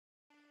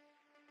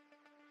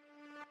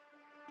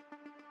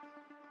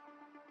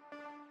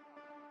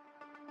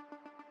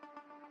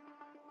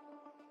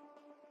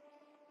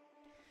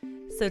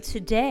So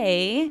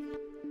today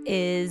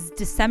is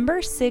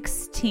December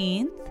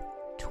 16th,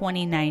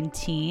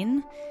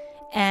 2019,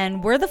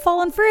 and we're the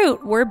Fallen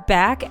Fruit. We're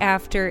back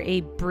after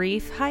a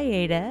brief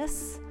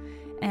hiatus.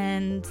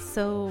 And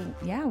so,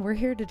 yeah, we're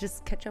here to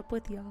just catch up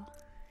with y'all.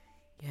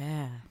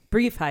 Yeah.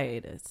 Brief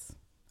hiatus.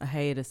 A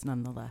hiatus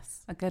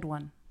nonetheless. A good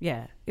one.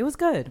 Yeah. It was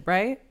good,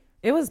 right?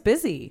 It was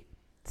busy.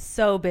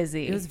 So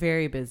busy. It was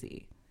very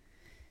busy.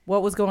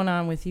 What was going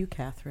on with you,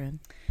 Catherine?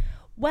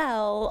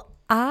 Well,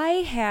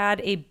 I had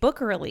a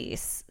book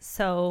release.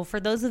 So for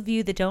those of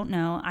you that don't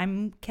know,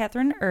 I'm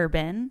Catherine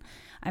Urban.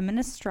 I'm an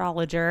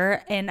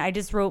astrologer, and I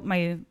just wrote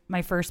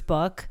my first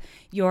book,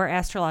 Your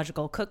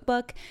Astrological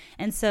Cookbook.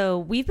 And so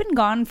we've been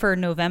gone for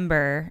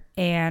November,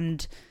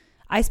 and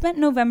I spent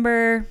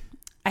November,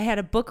 I had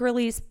a book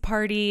release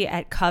party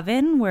at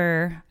Coven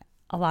where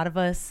a lot of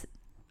us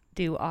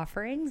do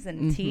offerings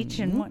and teach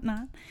and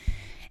whatnot.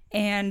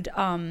 And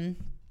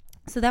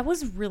so that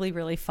was really,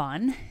 really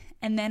fun.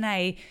 And then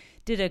I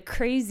did a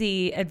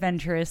crazy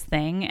adventurous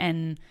thing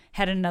and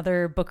had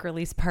another book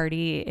release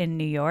party in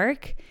New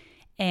York.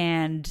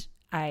 And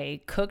I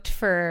cooked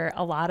for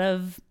a lot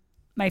of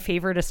my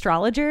favorite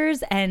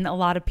astrologers and a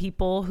lot of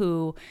people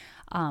who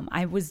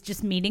I was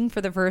just meeting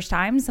for the first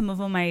time. Some of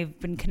them I've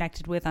been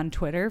connected with on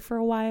Twitter for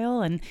a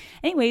while. And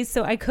anyways,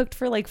 so I cooked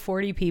for like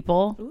 40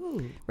 people.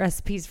 Ooh.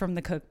 Recipes from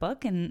the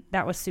cookbook. And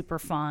that was super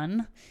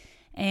fun.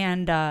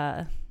 And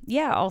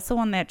yeah, also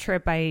on that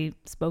trip, I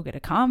spoke at a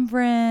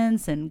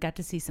conference and got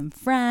to see some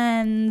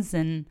friends.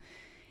 And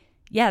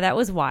yeah, that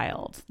was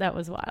wild. That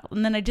was wild.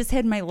 And then I just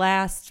had my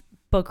last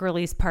book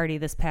release party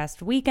this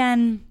past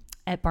weekend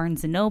at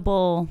Barnes &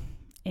 Noble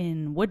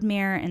in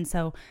Woodmere. And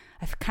so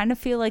I kind of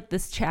feel like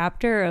this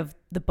chapter of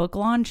the book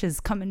launch is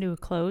coming to a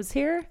close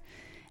here.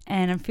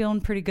 And I'm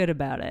feeling pretty good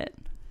about it.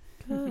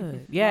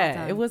 Good.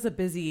 Yeah, it was a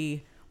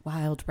busy,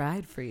 wild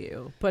ride for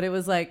you, but it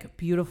was like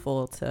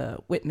beautiful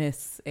to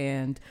witness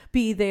and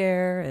be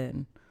there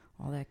and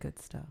all that good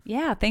stuff.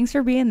 Yeah, thanks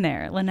for being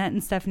there. Lynette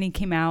and Stephanie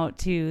came out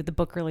to the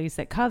book release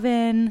at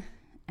Coven,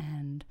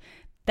 and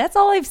that's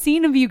all I've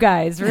seen of you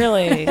guys,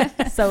 really.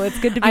 So it's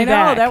good to be back. I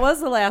know, that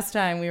was the last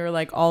time we were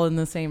like all in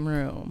the same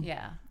room.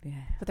 Yeah.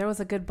 But there was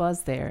a good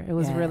buzz there. It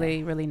was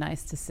really, really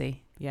nice to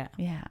see. Yeah.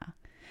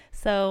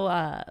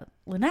 So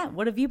Lynette,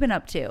 what have you been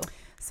up to?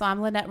 So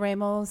I'm Lynette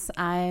Ramos.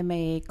 I'm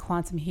a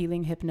quantum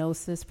healing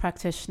hypnosis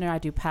practitioner. I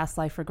do past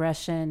life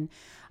regression.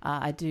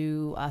 I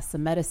do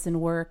some medicine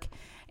work.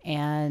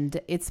 And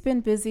it's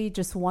been busy,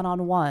 just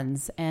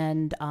one-on-ones.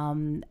 And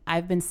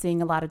I've been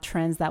seeing a lot of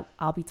trends that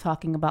I'll be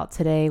talking about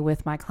today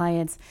with my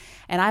clients.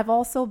 And I've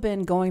also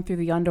been going through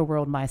the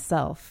underworld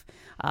myself.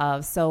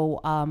 So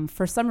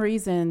for some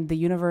reason, the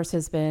universe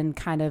has been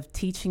kind of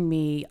teaching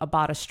me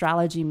about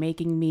astrology,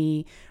 making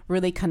me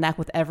really connect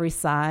with every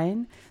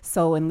sign.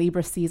 So in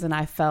Libra season,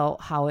 I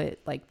felt how it,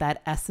 like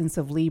that essence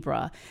of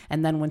Libra.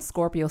 And then when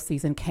Scorpio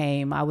season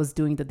came, I was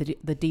doing the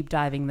deep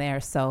diving there.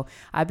 So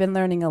I've been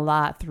learning a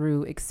lot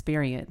through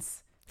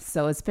experience.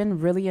 So it's been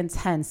really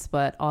intense,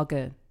 but all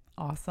good.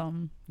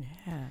 Awesome.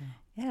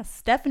 Yeah.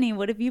 Stephanie,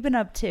 what have you been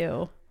up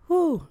to?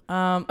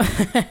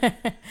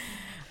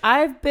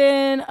 I've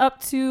been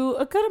up to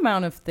a good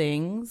amount of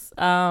things.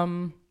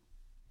 Oh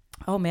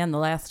man, the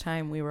last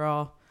time we were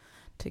all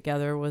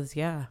together was,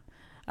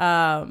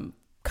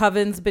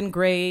 Coven's been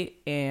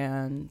great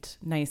and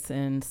nice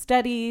and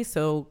steady.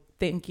 So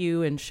thank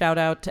you and shout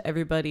out to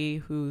everybody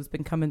who's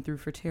been coming through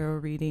for tarot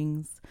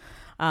readings.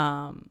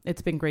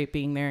 It's been great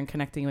being there and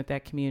connecting with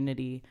that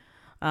community.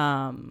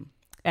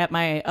 At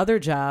my other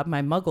job,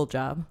 my muggle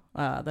job,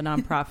 the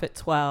nonprofit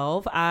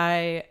 12,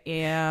 I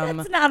am...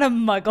 That's not a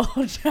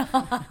muggle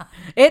job.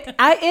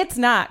 It's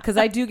not, because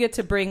I do get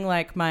to bring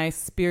like my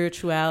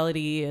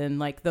spirituality and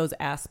like those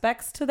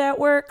aspects to that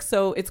work.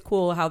 So it's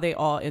cool how they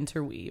all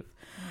interweave.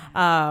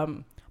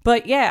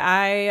 But yeah,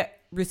 I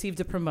received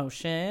a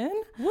promotion.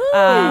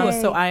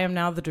 So I am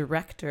now the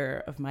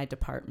director of my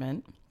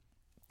department.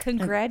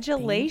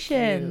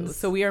 Congratulations.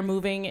 So we are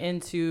moving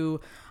into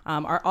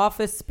our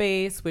office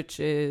space, which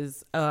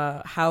is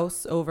a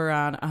house over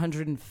on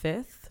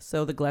 105th,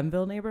 so the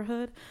Glenville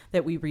neighborhood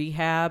that we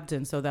rehabbed.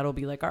 And so that'll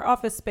be like our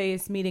office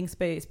space, meeting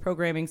space,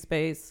 programming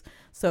space.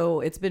 So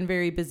it's been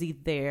very busy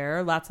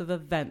there. Lots of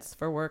events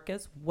for work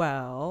as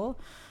well.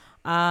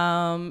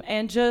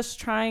 And just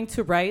trying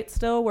to write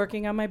still,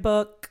 working on my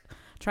book,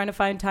 trying to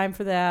find time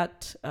for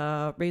that,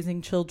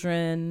 raising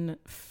children,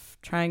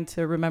 trying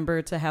to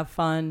remember to have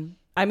fun.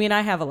 I mean,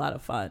 I have a lot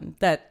of fun.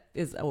 That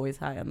is always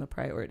high on the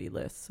priority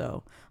list.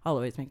 So I'll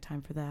always make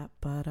time for that.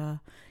 But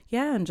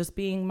yeah, and just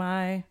being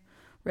my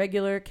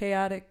regular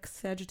chaotic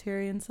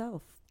Sagittarian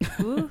self.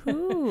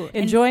 Woohoo.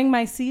 Enjoying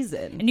my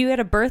season. And you had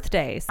a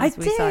birthday since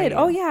we saw you.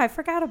 Oh, yeah. I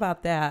forgot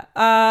about that.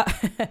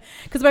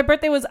 Because my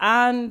birthday was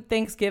on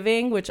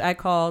Thanksgiving, which I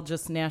call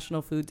just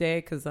National Food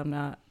Day because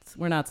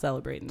we're not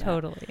celebrating that.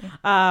 Totally.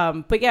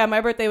 But yeah, my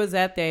birthday was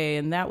that day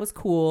and that was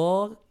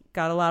cool.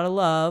 Got a lot of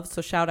love.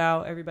 So shout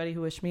out everybody who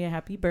wished me a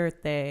happy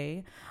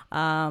birthday.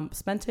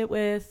 Spent it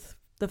with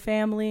the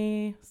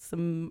family,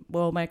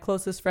 my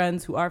closest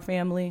friends who are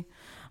family.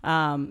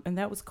 And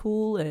that was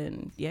cool.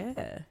 And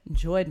yeah,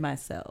 enjoyed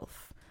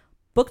myself.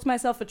 Booked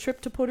myself a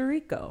trip to Puerto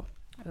Rico.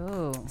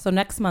 Oh, So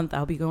next month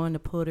I'll be going to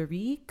Puerto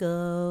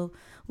Rico.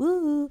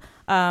 Woo.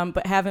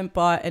 But haven't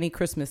bought any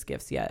Christmas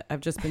gifts yet.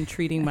 I've just been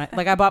treating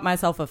I bought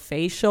myself a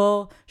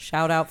facial.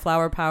 Shout out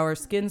Flower Power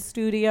Skin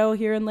Studio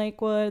here in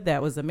Lakewood.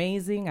 That was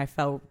amazing. I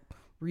felt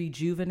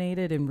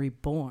rejuvenated and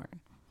reborn.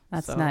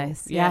 that's So,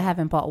 nice. Yeah, I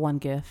haven't bought one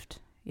gift.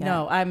 Yeah.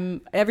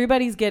 No,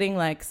 everybody's getting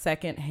like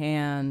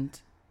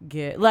secondhand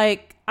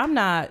I'm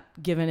not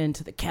giving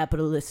into the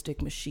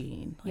capitalistic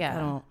machine.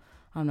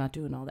 I'm not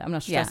doing all that. I'm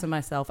not stressing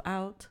myself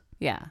out.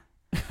 Yeah.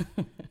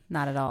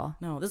 Not at all.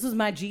 No, this is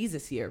my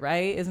Jesus year,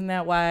 right? Isn't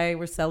that why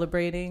we're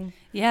celebrating?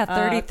 Yeah,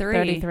 33.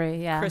 33,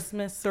 yeah.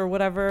 Christmas or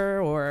whatever,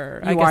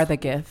 or You are the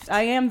gift.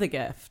 I am the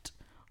gift.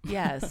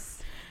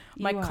 Yes.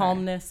 My You are.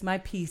 calmness, my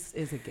peace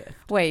is a gift.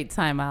 Wait,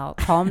 time out.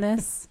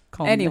 Calmness?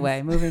 Calmness.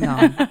 Anyway, moving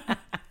on.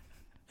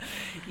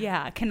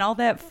 Yeah. Can all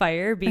that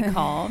fire be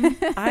calm?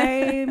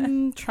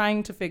 I'm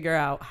trying to figure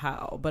out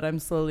how, but I'm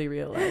slowly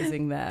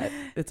realizing that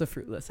it's a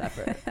fruitless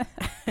effort.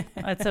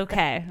 It's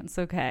okay. It's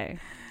okay.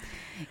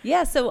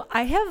 Yeah. So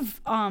I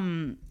have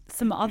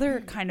some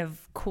other kind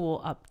of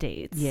cool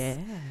updates. Yeah.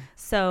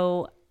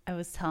 So I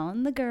was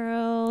telling the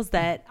girls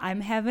that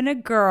I'm having a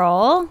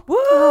girl.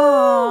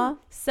 Woo!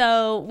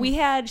 So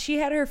she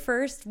had her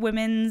first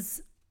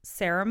women's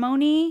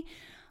ceremony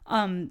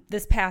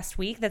this past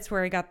week. That's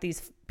where I got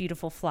these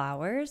beautiful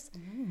flowers.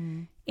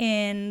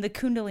 In the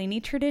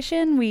Kundalini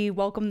tradition, we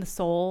welcome the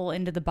soul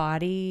into the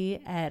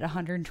body at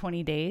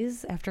 120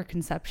 days after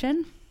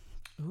conception.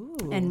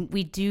 Ooh. And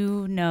we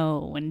do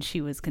know when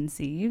she was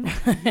conceived.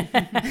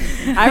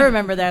 I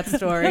remember that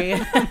story.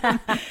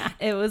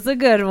 It was a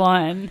good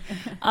one.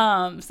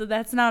 So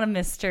that's not a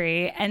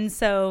mystery. And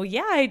so,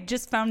 yeah, I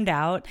just found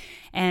out.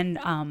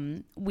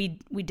 And we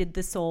did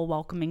the soul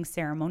welcoming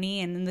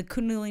ceremony. And in the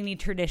Kundalini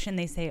tradition,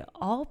 they say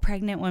all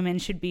pregnant women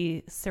should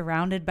be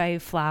surrounded by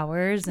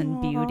flowers and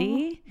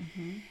beauty.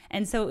 Mm-hmm.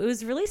 And so it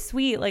was really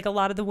sweet. Like a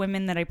lot of the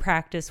women that I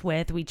practice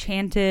with, we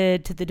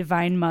chanted to the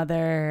Divine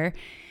Mother.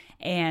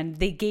 And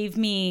they gave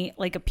me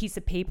like a piece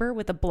of paper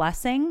with a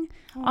blessing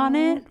on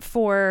it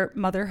for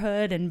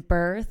motherhood and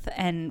birth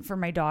and for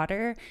my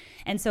daughter.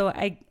 And so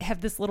I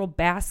have this little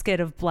basket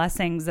of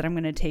blessings that I'm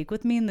going to take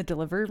with me in the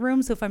delivery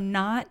room. So if I'm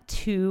not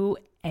too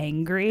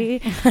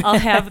angry, I'll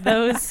have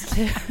those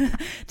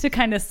to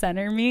kind of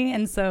center me.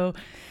 And so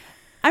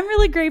I'm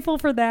really grateful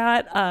for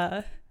that.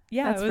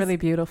 Yeah, That's it was really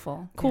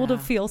beautiful. cool to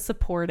feel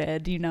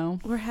supported, you know.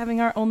 We're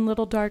having our own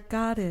little dark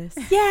goddess.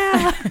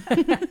 Yeah.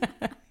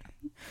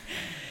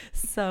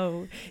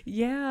 So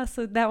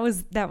that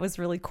was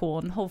really cool,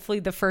 and hopefully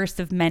the first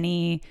of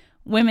many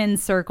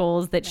women's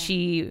circles that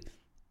she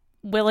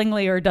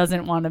willingly or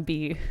doesn't want to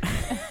be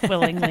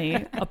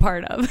willingly a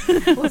part of.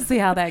 We'll see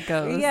how that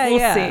goes.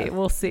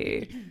 We'll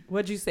see.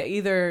 What'd you say?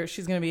 Either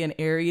she's going to be an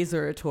Aries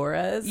or a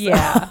Taurus.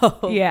 Yeah.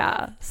 So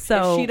Yeah.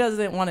 So if she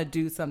doesn't want to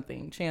do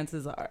something,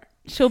 chances are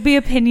she'll be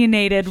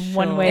opinionated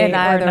one way In or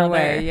either another.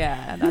 way,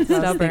 yeah. That's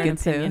what I was stubborn, thinking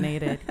too.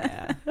 opinionated.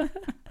 Yeah.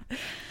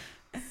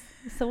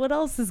 So what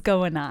else is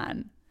going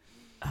on?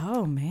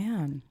 Oh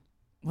man,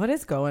 what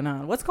is going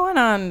on? What's going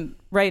on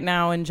right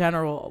now in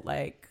general,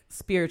 like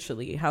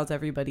spiritually? How's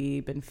everybody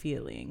been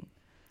feeling?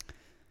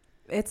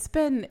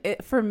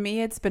 For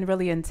me, it's been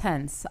really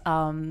intense.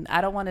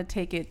 I don't want to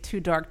take it too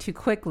dark too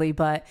quickly,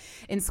 but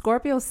in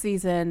Scorpio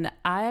season,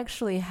 I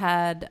actually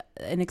had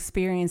an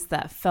experience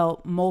that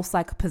felt most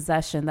like a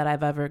possession that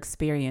I've ever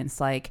experienced,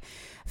 like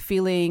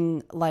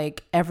feeling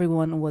like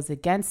everyone was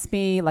against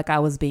me, like I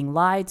was being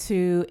lied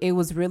to. It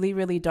was really,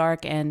 really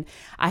dark. And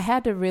I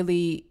had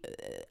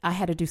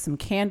to do some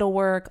candle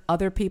work.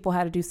 Other people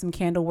had to do some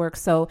candle work.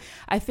 So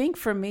I think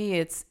for me,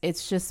 it's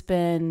just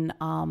been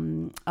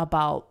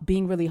about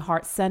being really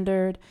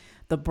heart-centered.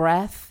 The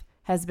breath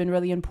has been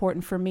really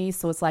important for me.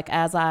 So it's like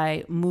as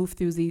I move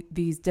through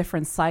these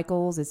different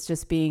cycles, it's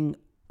just being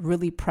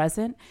really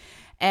present.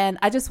 And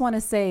I just want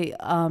to say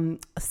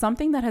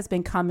something that has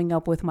been coming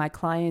up with my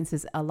clients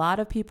is a lot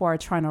of people are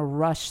trying to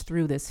rush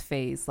through this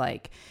phase,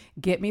 like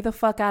get me the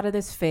fuck out of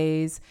this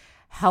phase.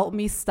 Help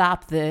me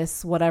stop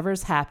this,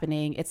 whatever's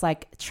happening. It's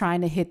like trying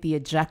to hit the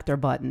ejector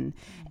button,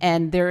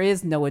 and there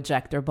is no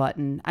ejector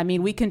button. I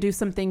mean, we can do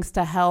some things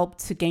to help,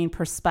 to gain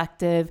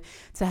perspective,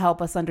 to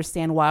help us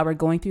understand why we're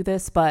going through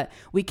this, but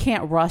we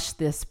can't rush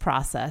this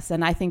process.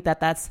 And I think that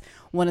that's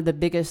one of the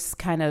biggest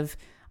kind of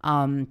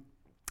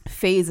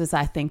phases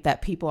I think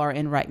that people are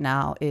in right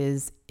now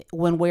is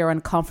when we're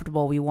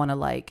uncomfortable, we want to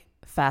like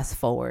fast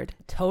forward.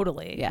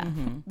 Totally. Yeah.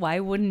 Mm-hmm. Why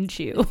wouldn't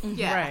you?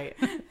 Yeah. Right.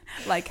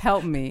 Like,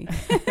 help me.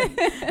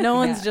 No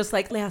one's just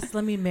like, let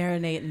me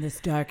marinate in this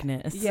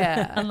darkness.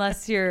 Yeah.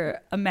 Unless you're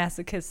a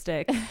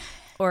masochistic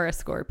or a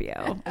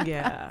Scorpio.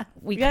 Yeah.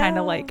 We kind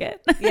of like it.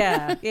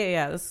 Yeah.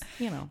 This,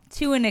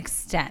 To an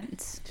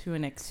extent. to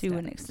an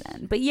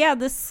extent. But yeah,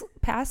 this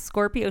past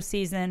Scorpio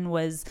season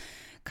was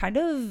kind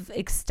of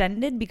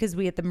extended because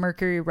we had the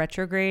Mercury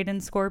retrograde in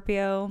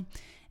Scorpio.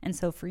 And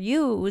so for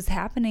you, it was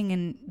happening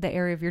in the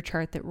area of your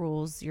chart that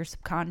rules your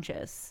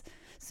subconscious.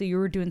 So you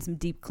were doing some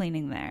deep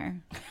cleaning there.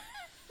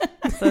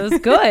 So it was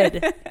good.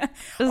 It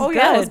was good.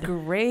 Yeah, it was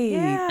great.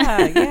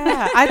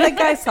 Yeah. I think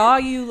I saw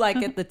you like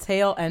at the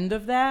tail end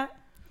of that.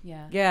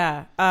 Yeah.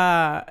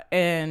 Yeah.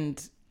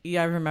 And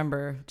yeah, I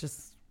remember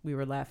we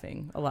were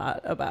laughing a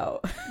lot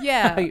about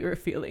how you were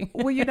feeling.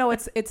 Well,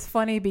 it's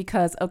funny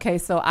because, okay,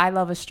 so I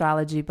love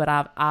astrology, but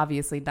I'm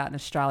obviously not an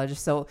astrologer.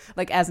 So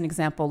like, as an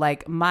example,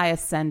 like my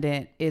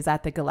ascendant is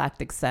at the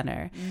galactic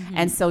center. Mm-hmm.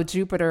 And so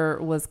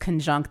Jupiter was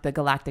conjunct the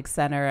galactic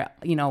center,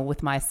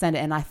 with my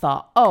ascendant. And I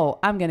thought, oh,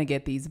 I'm going to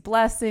get these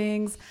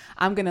blessings.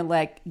 I'm going to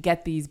like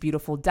get these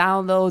beautiful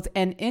downloads.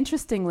 And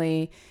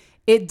interestingly,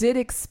 it did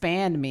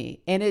expand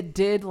me and it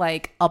did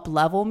like up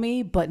level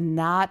me, but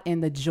not in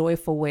the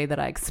joyful way that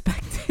I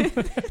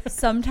expected.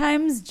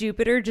 Sometimes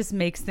Jupiter just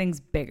makes things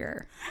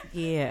bigger.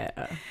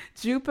 Yeah.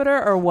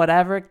 Jupiter or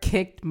whatever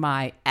kicked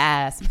my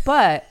ass.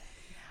 But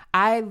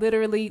I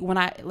literally,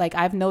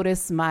 I've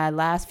noticed my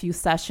last few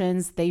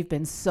sessions, they've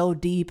been so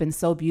deep and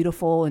so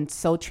beautiful and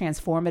so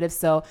transformative.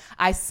 So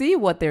I see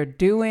what they're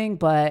doing,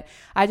 but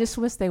I just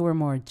wish they were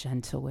more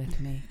gentle with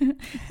me.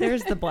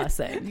 There's the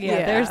blessing.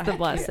 Yeah, there's the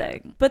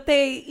blessing. Yeah. But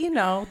they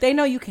know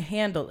you can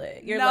handle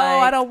it. No,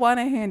 I don't want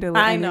to handle it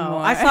anymore. I know.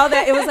 I saw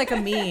that. It was like a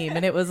meme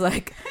and it was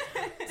like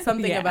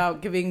something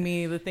about giving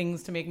me the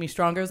things to make me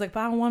stronger. I was like,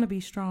 but I don't want to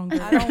be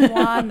stronger. I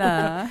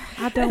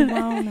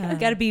don't wanna. You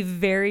got to be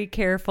very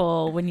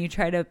careful when you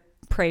try to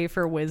pray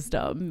for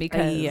wisdom,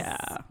 because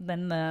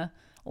then the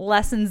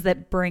lessons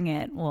that bring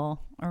it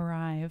will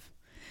arrive.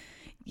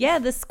 Yeah,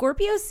 the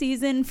Scorpio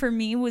season for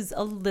me was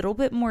a little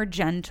bit more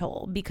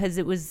gentle because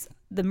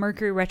the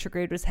Mercury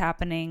retrograde was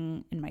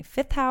happening in my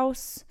 5th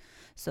house.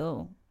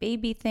 So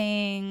baby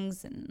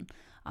things and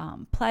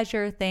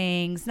pleasure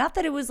things. Not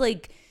that it was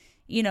like,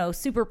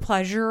 super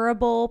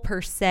pleasurable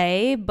per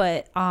se,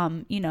 but,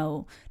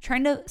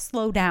 trying to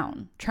slow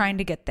down, trying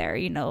to get there.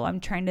 I'm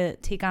trying to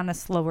take on a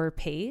slower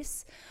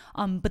pace.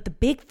 But the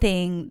big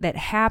thing that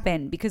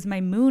happened, because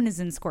my moon is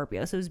in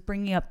Scorpio, so it was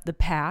bringing up the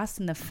past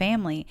and the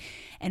family.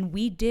 And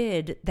we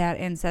did that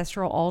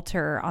ancestral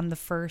altar on the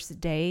first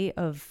day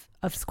of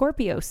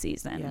Scorpio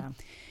season. Yeah.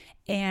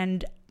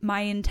 And my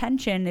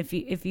intention,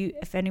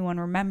 if anyone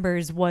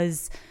remembers,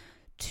 was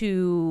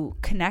to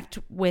connect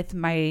with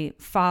my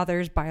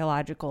father's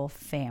biological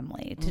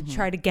family, to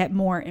try to get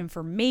more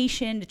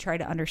information, to try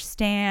to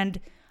understand.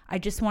 I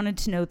just wanted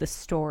to know the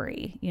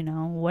story,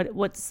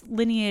 what's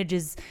lineage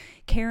is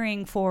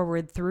carrying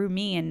forward through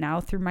me and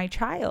now through my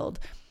child.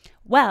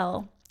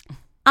 Well,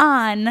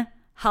 on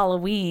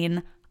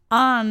Halloween,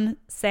 on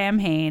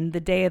Samhain,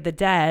 the Day of the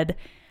Dead,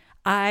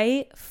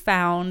 I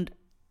found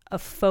a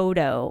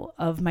photo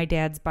of my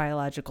dad's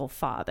biological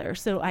father.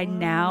 So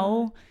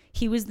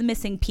he was the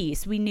missing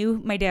piece. We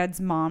knew my dad's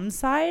mom's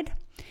side.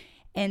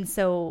 And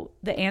so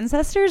the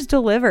ancestors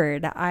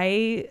delivered.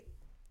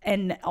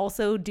 And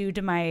also due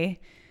to my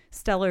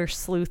stellar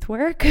sleuth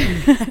work,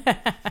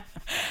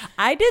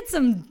 I did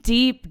some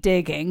deep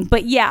digging.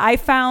 But yeah, I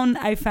found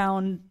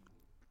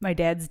my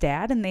dad's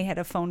dad, and they had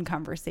a phone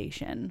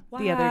conversation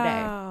the other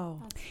day.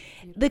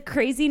 The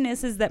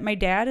craziness is that my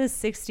dad is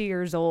 60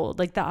 years old.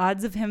 Like, the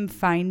odds of him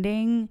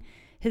finding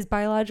his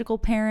biological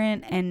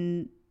parent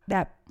and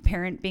that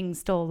parent being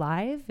still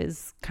alive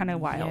is kind of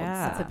wild.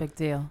 Yeah. That's a big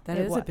deal. That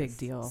is a big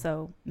deal.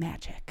 So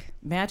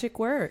magic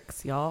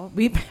works, y'all.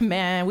 We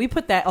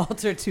put that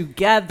altar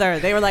together.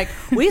 They were like,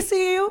 we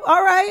see you.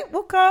 All right,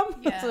 we'll come.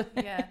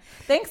 Yeah.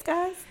 Thanks,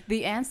 guys.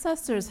 The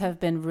ancestors have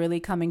been really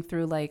coming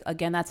through. Like,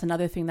 again, that's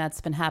another thing that's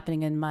been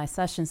happening in my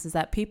sessions, is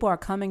that people are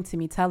coming to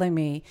me telling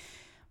me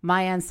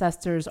my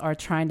ancestors are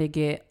trying to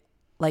get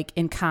like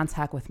in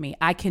contact with me.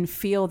 I can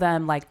feel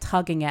them like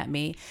tugging at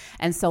me.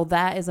 And so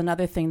that is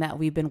another thing that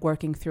we've been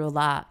working through a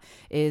lot,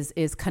 is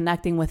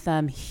connecting with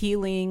them,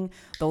 healing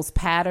those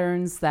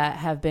patterns that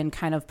have been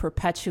kind of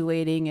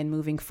perpetuating and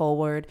moving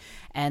forward.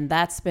 And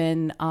that's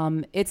been,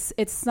 it's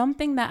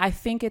something that I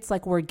think it's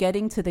like we're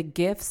getting to the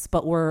gifts,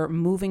 but we're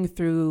moving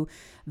through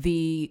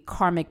the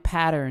karmic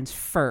patterns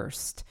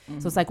first.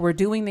 So it's like we're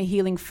doing the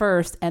healing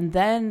first, and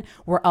then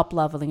we're up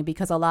leveling,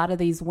 because a lot of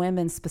these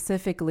women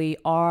specifically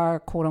are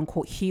quote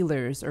unquote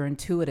healers or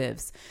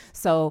intuitives.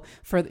 So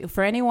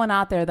for anyone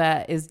out there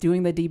that is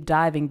doing the deep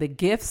diving, the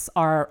gifts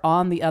are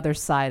on the other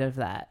side of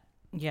that.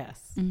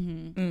 Yes.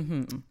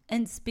 And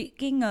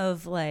speaking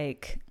of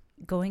like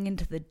going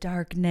into the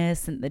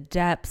darkness and the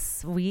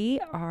depths, we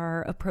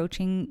are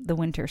approaching the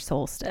winter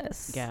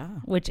solstice. Yeah.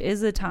 Which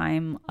is a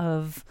time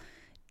of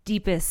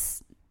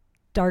deepest,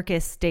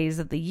 darkest days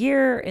of the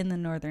year in the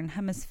northern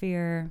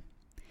hemisphere.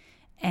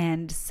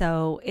 And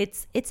so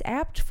it's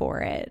apt for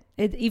it.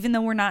 Even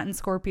though we're not in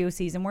Scorpio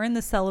season, we're in the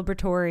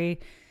celebratory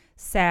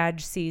Sag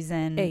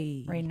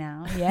season right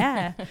now.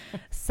 Yeah.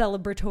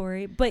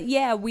 Celebratory. But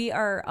yeah, we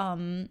are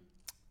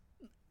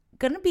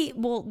gonna be,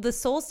 the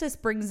solstice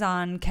brings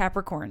on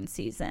Capricorn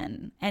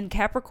season, and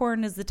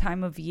Capricorn is the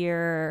time of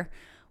year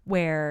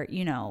where,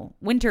 you know,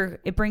 winter,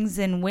 it brings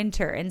in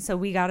winter. And so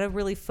we got to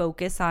really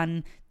focus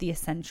on the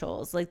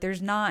essentials. Like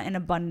there's not an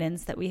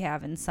abundance that we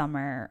have in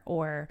summer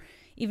or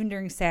even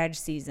during Sag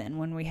season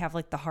when we have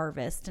like the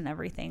harvest and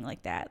everything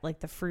like that,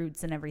 like the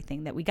fruits and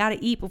everything that we got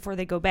to eat before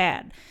they go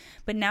bad.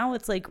 But now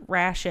it's like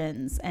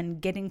rations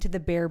and getting to the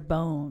bare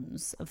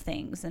bones of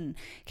things. And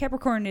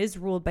Capricorn is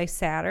ruled by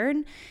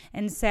Saturn,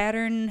 and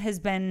Saturn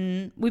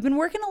we've been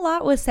working a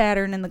lot with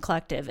Saturn in the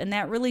collective, and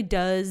that really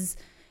does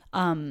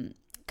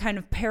kind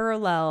of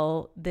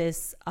parallel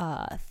this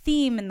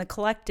theme in the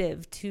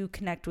collective to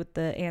connect with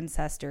the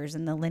ancestors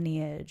and the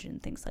lineage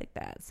and things like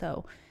that.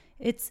 So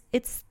it's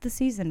the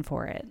season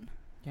for it.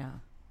 Yeah.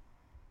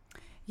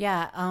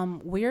 Yeah.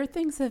 Weird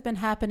things have been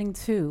happening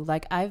too.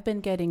 Like I've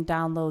been getting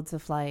downloads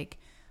of like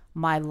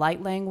my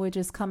light language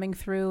is coming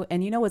through.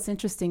 And you know, what's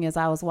interesting is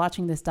I was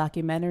watching this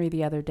documentary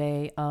the other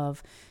day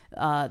of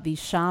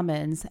these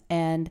shamans,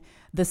 and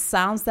the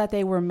sounds that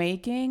they were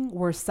making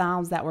were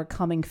sounds that were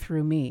coming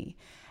through me.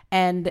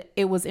 And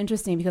it was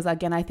interesting because,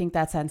 again, I think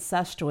that's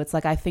ancestral. It's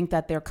like I think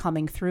that they're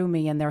coming through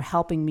me and they're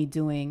helping me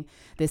doing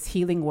this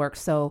healing work.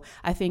 So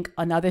I think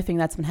another thing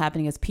that's been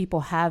happening is people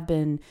have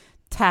been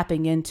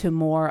tapping into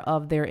more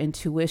of their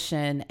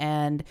intuition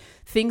and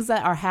things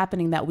that are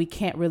happening that we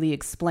can't really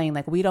explain.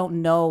 Like we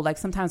don't know, like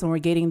sometimes when we're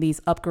getting these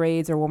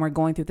upgrades or when we're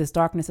going through this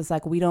darkness, it's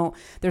like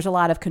there's a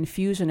lot of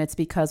confusion. It's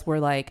because we're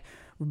like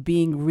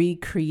being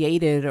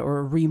recreated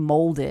or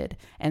remolded.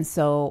 And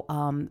so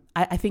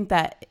I think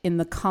that in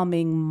the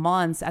coming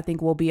months, I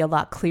think we'll be a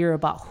lot clearer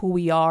about who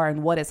we are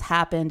and what has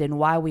happened and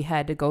why we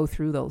had to go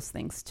through those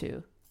things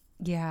too.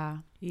 Yeah.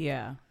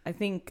 Yeah. I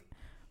think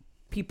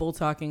people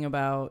talking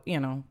about,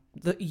 you know,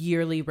 the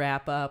yearly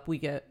wrap up, we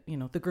get, you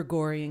know, the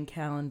Gregorian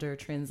calendar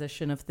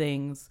transition of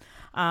things.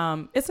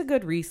 It's a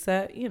good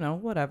reset, you know,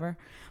 whatever.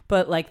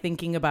 But like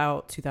thinking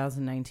about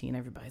 2019,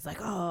 everybody's like,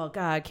 oh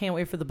God, can't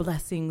wait for the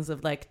blessings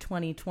of like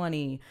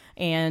 2020.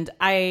 And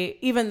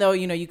even though,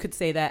 you know, you could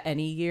say that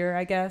any year,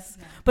 I guess,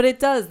 but it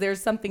does. There's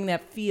something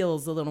that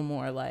feels a little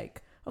more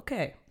like,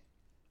 okay,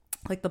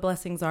 like the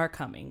blessings are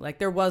coming. Like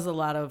there was a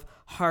lot of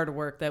hard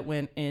work that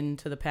went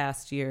into the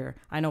past year.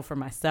 I know for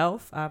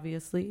myself,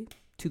 obviously,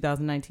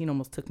 2019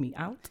 almost took me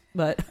out,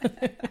 but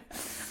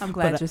I'm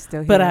glad you're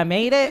still here. But I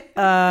made it.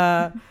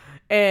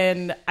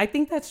 And I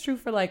think that's true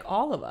for like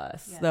all of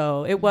us. Yeah.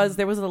 So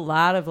there was a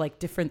lot of like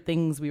different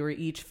things we were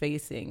each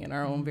facing in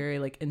our own very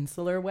like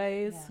insular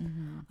ways. Yeah.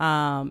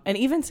 Mm-hmm. And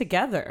even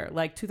together,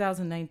 like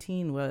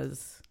 2019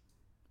 was,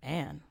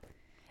 man,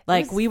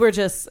 like we were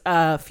just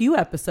a few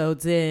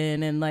episodes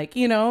in, and like,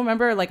 you know,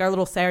 remember like our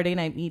little Saturday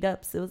night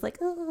meetups? It was like,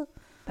 oh.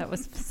 That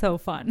was so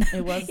fun.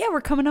 It was. Yeah, we're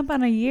coming up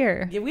on a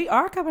year. Yeah, we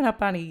are coming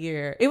up on a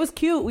year. It was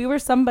cute. We were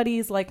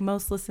somebody's like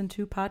most listened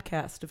to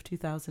podcast of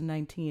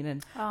 2019,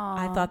 and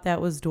I thought that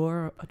was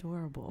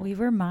adorable. We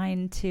were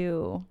mine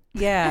too.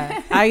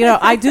 Yeah,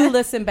 I do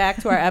listen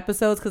back to our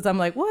episodes because I'm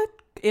like, what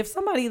if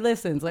somebody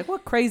listens? Like,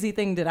 what crazy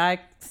thing did I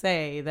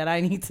say that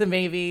I need to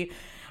maybe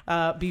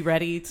be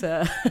ready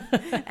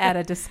to add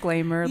a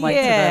disclaimer like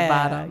to the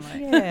bottom? Like.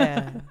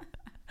 Yeah.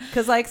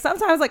 Because, like,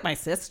 sometimes, like, my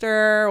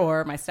sister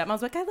or my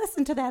stepmom's like, I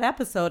listened to that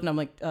episode. And I'm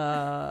like,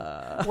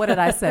 what did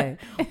I say?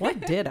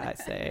 What did I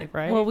say?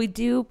 Right. Well, we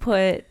do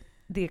put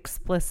the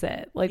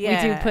explicit. Like, we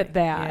do put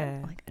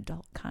that. Like,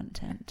 adult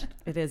content.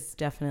 It is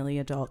definitely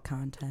adult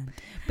content.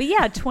 But,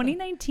 yeah,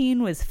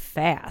 2019 was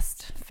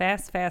fast.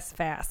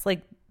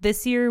 Like,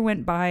 this year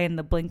went by in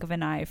the blink of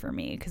an eye for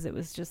me because it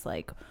was just,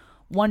 like,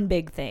 one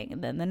big thing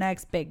and then the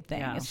next big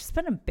thing. Yeah. It's just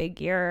been a big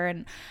year,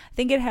 and I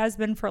think it has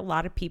been for a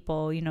lot of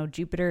people. You know,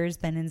 Jupiter has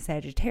been in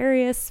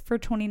Sagittarius for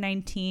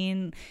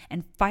 2019,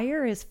 and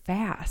fire is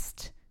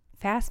fast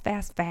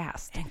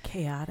and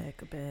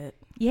chaotic a bit.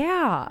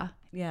 Yeah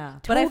totally.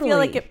 But I feel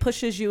like it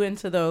pushes you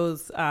into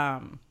those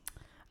out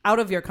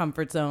of your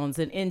comfort zones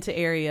and into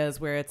areas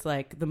where it's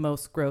like the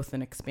most growth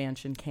and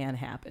expansion can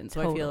happen.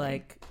 So I feel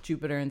like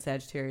Jupiter and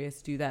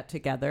Sagittarius do that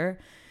together.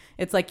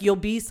 It's like you'll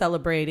be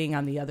celebrating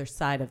on the other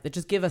side of it.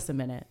 Just give us a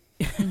minute.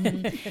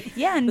 Mm-hmm.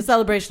 Yeah. And the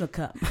celebration will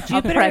come.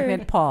 A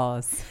pregnant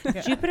pause.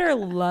 Jupiter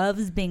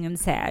loves being in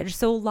Sag.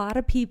 So a lot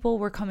of people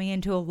were coming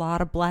into a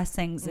lot of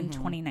blessings in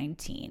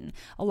 2019.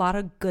 A lot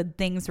of good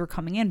things were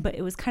coming in, but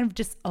it was kind of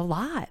just a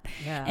lot.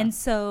 Yeah. And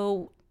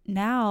so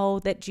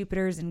now that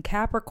Jupiter's in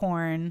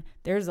Capricorn,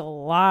 there's a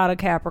lot of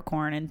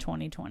Capricorn in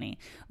 2020.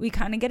 We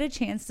kind of get a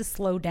chance to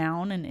slow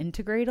down and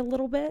integrate a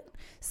little bit.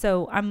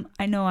 So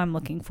I know I'm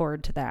looking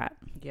forward to that.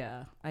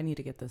 Yeah, I need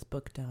to get this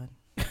book done.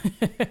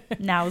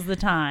 Now's the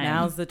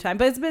time.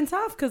 But it's been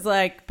tough because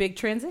like big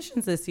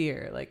transitions this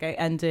year. Like I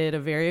ended a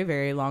very,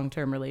 very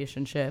long-term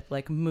relationship,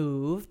 like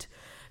moved,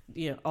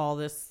 you know, all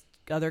this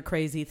other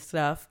crazy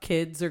stuff.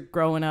 Kids are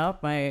growing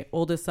up. My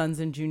oldest son's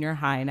in junior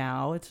high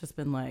now. It's just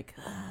been like...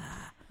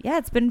 Yeah,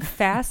 it's been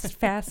fast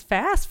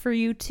for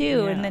you too.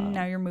 Yeah. And then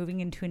now you're moving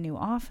into a new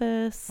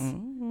office.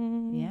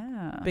 Mm-hmm.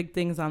 Yeah. Big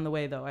things on the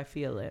way though. I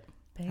feel it.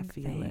 Big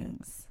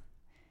things.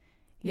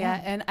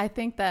 Yeah, and I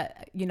think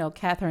that,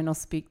 Catherine will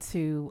speak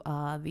to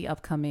the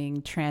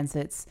upcoming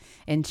transits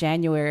in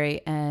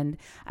January. And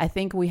I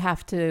think we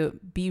have to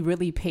be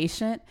really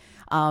patient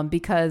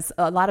because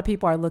a lot of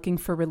people are looking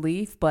for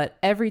relief, but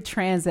every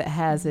transit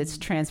has its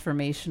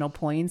transformational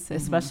points,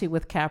 especially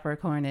with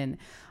Capricorn and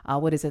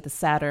the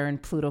Saturn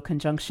Pluto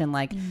conjunction.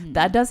 Like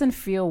that doesn't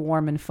feel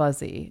warm and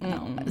fuzzy.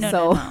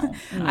 No.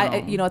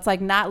 It's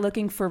like not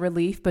looking for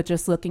relief, but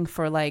just looking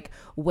for like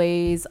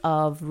ways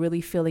of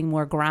really feeling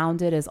more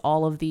grounded as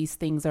all of these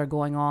things are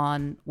going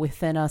on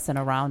within us and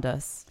around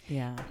us.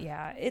 Yeah.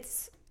 Yeah.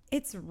 It's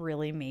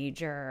really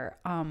major.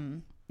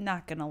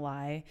 Not gonna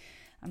lie.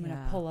 I'm going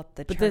to pull up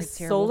the charts here. But this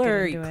here.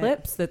 solar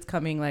eclipse that's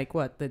coming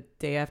the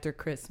day after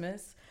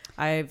Christmas,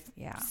 I've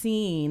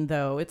seen,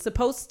 though, it's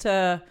supposed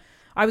to,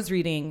 I was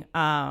reading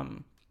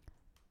that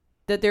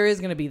there is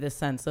going to be this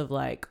sense of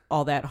like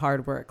all that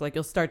hard work. Like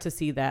you'll start to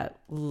see that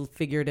little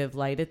figurative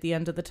light at the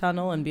end of the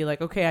tunnel and be like,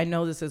 okay, I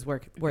know this is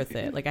worth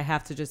it. Like I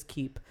have to just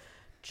keep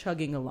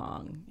chugging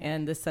along.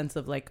 And this sense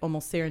of like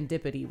almost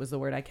serendipity was the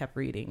word I kept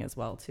reading as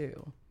well,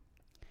 too.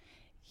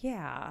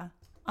 Yeah.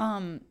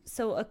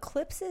 So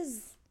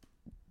eclipses,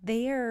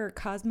 they are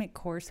cosmic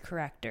course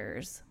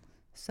correctors.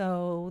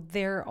 So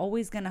they're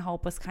always going to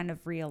help us kind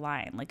of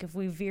realign. Like if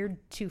we veered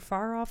too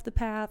far off the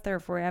path or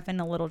if we're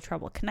having a little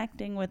trouble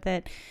connecting with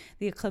it,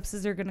 the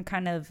eclipses are going to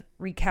kind of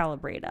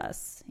recalibrate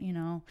us.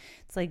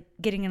 It's like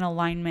getting an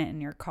alignment in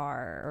your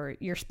car or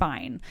your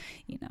spine,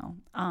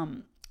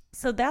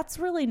 So that's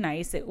really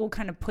nice. It will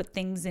kind of put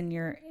things in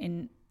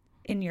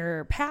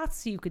your path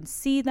so you can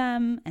see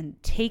them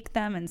and take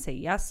them and say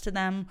yes to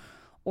them,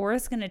 or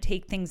it's going to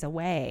take things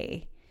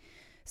away.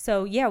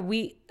 So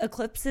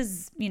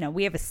eclipses,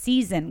 we have a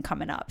season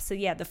coming up. So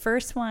the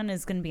first one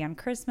is going to be on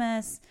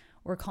Christmas.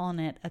 We're calling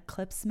it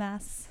Eclipse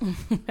Mess.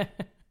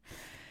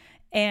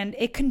 And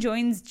it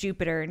conjoins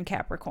Jupiter in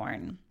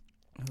Capricorn,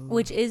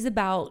 which is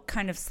about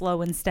kind of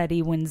slow and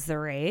steady wins the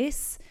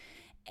race.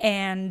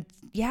 And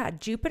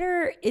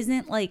Jupiter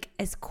isn't like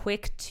as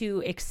quick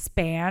to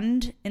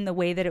expand in the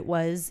way that it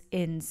was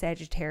in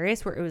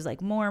Sagittarius, where it was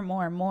like more.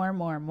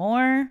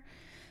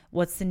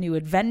 What's the new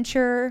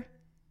adventure?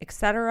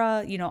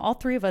 Etc. All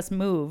three of us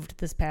moved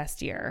this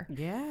past year.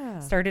 Yeah.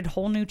 Started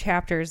whole new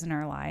chapters in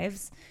our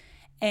lives.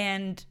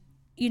 And,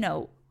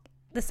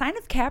 the sign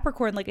of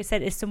Capricorn, like I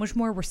said, is so much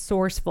more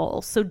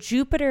resourceful. So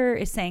Jupiter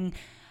is saying,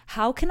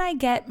 how can I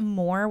get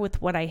more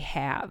with what I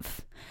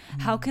have?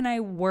 How can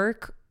I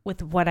work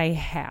with what I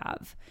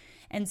have?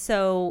 And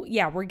so,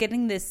 we're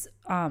getting this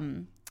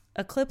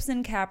eclipse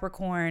in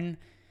Capricorn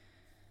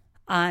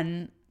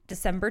on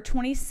December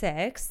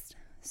 26th.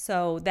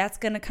 So that's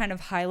going to kind of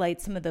highlight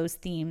some of those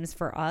themes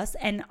for us.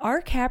 And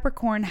our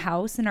Capricorn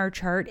house in our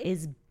chart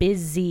is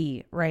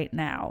busy right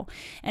now.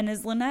 And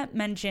as Lynette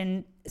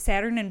mentioned,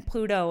 Saturn and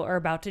Pluto are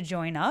about to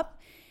join up.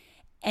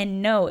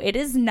 And no, it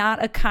is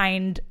not a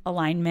kind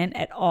alignment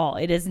at all.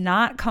 It is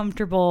not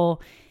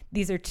comfortable.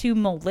 These are two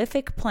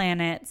malefic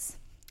planets.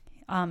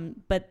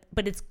 But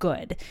it's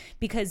good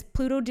because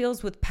Pluto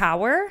deals with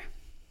power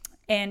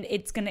and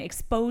it's going to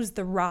expose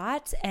the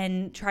rot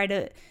and try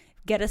to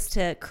get us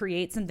to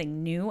create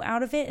something new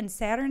out of it. And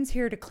Saturn's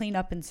here to clean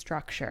up and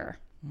structure.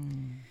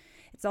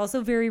 It's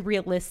also very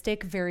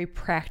realistic, very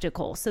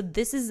practical. So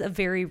this is a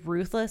very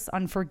ruthless,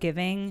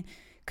 unforgiving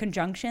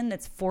conjunction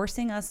that's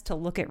forcing us to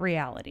look at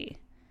reality.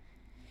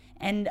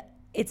 And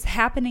it's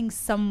happening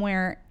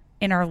somewhere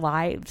in our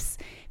lives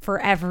for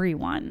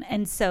everyone.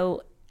 And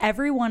so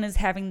everyone is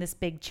having this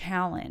big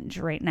challenge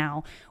right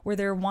now where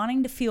they're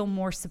wanting to feel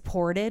more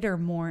supported or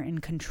more in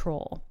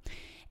control.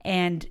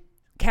 And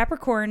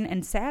Capricorn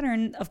and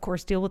Saturn, of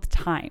course, deal with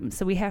time.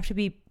 So we have to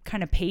be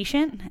kind of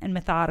patient and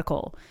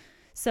methodical.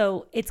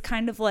 So it's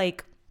kind of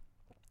like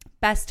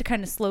best to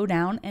kind of slow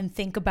down and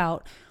think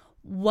about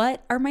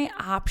what are my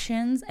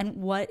options and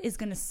what is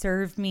going to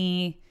serve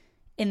me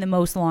in the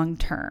most long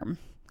term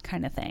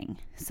kind of thing.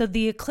 So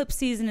the eclipse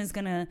season is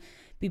going to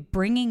be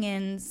bringing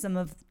in some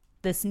of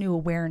this new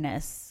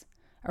awareness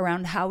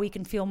around how we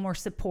can feel more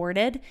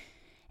supported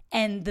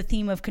and the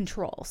theme of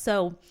control.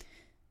 So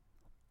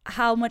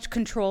how much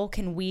control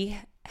can we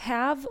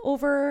have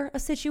over a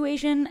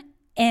situation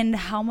and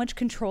how much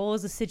control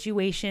as a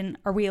situation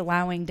are we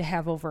allowing to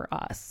have over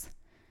us?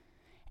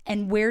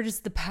 And where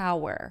does the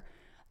power,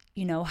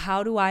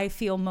 how do I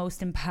feel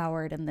most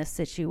empowered in this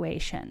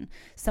situation?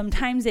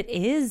 Sometimes it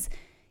is,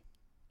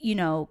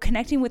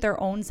 connecting with our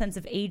own sense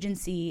of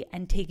agency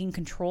and taking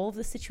control of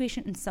the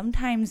situation. And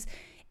sometimes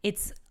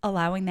it's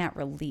allowing that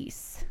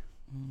release.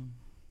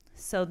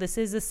 So this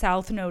is a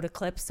South Node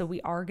eclipse, so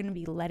we are going to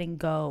be letting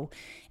go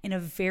in a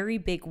very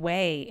big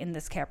way in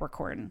this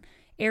Capricorn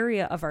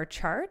area of our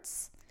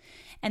charts.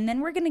 And then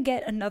we're going to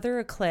get another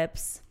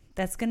eclipse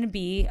that's going to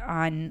be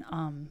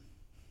on,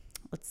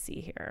 let's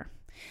see here.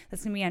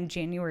 That's going to be on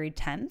January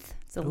 10th.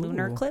 It's a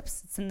lunar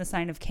eclipse. It's in the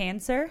sign of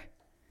Cancer.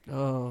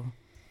 Oh.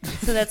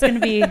 So that's going to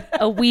be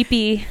a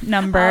weepy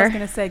number. I was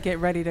going to say, get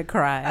ready to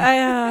cry.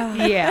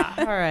 Yeah.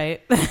 All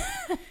right.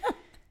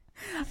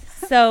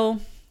 So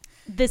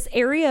this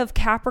area of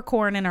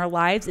Capricorn in our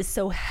lives is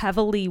so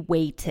heavily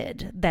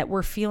weighted that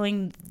we're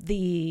feeling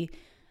the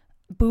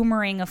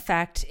boomerang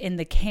effect in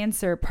the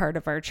Cancer part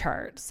of our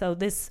chart. So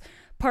this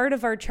part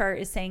of our chart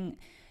is saying,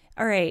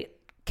 all right,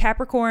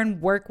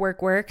 Capricorn, work,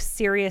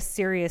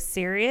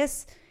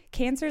 serious.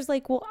 Cancer's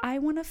like, well, I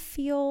want to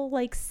feel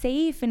like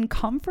safe and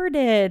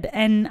comforted,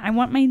 and I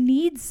want my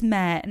needs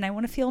met, and I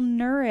want to feel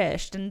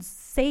nourished and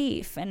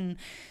safe, and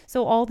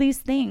so all these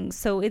things.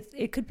 So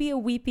it could be a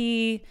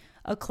weepy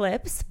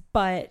eclipse,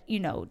 but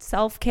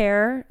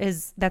self-care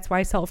that's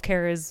why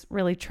self-care is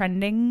really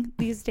trending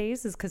these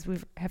days, is because we're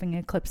having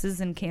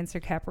eclipses in Cancer,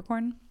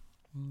 Capricorn.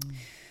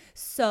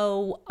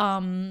 So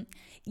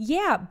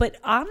yeah, but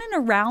on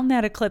and around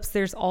that eclipse,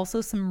 there's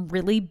also some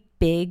really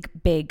big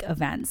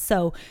events.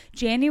 So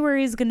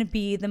January is going to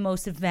be the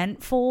most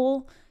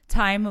eventful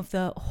time of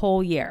the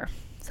whole year.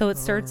 So it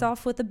starts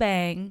off with a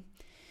bang.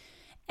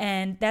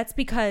 And that's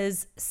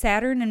because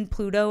Saturn and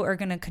Pluto are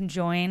going to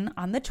conjoin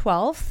on the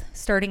 12th,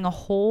 starting a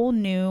whole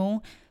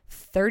new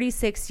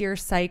 36-year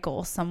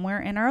cycle somewhere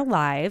in our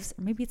lives.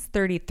 Or maybe it's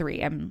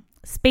 33. I'm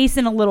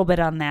spacing a little bit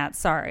on that.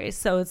 Sorry.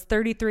 So it's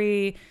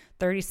 33,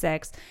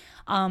 36.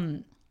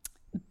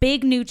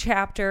 Big new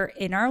chapter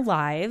in our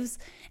lives.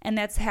 And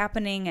that's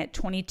happening at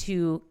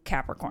 22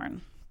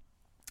 Capricorn.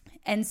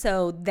 And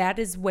so that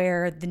is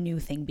where the new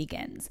thing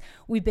begins.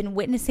 We've been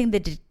witnessing the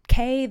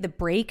decay, the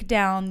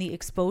breakdown, the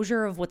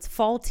exposure of what's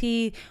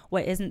faulty,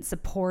 what isn't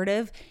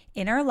supportive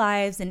in our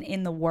lives and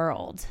in the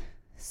world.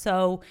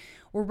 So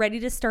we're ready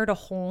to start a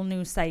whole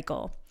new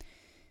cycle.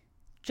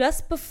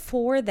 Just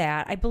before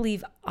that, I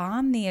believe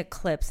on the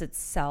eclipse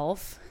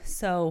itself,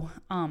 so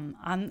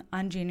on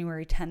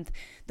January 10th,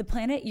 the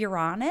planet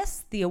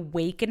Uranus, the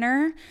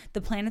awakener,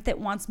 the planet that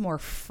wants more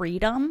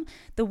freedom,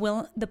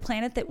 the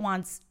planet that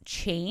wants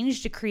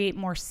change to create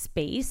more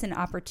space and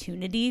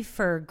opportunity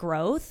for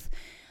growth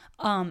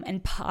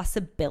and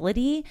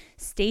possibility,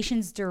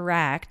 stations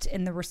direct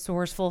in the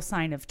resourceful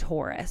sign of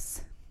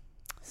Taurus.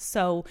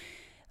 So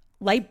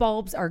light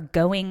bulbs are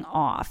going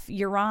off.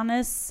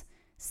 Uranus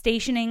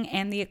stationing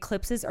and the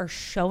eclipses are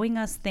showing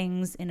us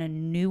things in a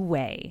new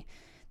way.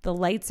 The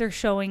lights are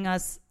showing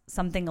us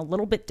something a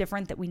little bit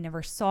different that we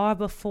never saw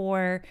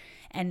before,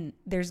 and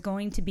there's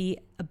going to be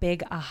a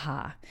big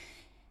aha.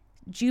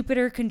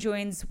 Jupiter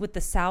conjoins with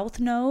the South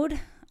Node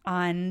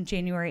on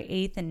January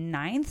 8th and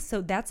 9th,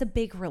 so that's a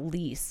big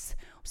release.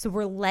 So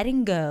we're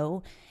letting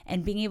go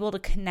and being able to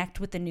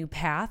connect with a new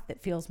path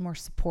that feels more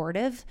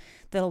supportive,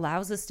 that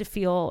allows us to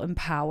feel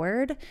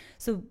empowered.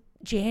 So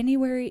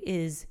January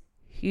is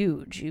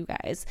huge, you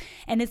guys.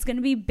 And it's going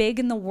to be big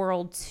in the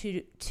world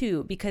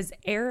too, because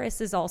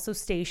Eris is also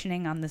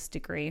stationing on this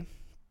degree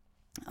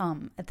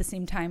at the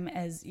same time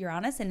as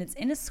Uranus, and it's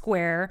in a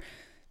square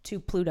to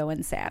Pluto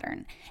and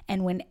Saturn.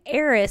 And when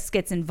Eris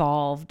gets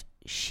involved,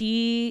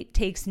 she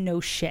takes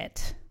no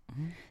shit.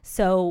 Mm-hmm.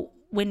 So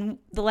when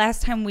the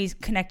last time we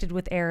connected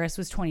with Eris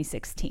was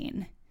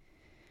 2016,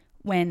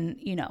 when,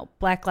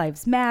 Black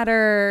Lives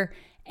Matter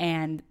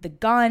and the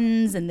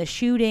guns and the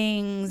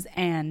shootings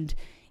and,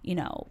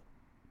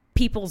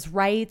 people's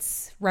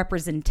rights,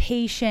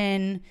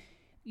 representation.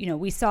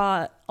 We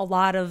saw a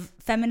lot of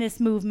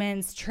feminist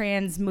movements,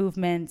 trans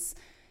movements.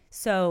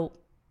 So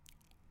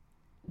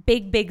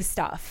big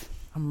stuff.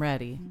 I'm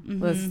ready.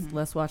 Mm-hmm.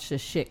 Let's watch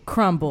this shit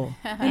crumble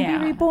and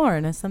be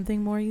reborn as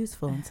something more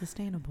useful and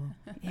sustainable.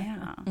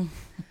 Yeah.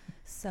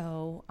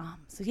 So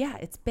yeah,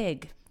 it's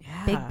big.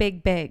 Yeah.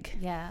 Big.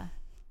 Yeah.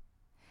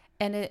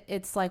 And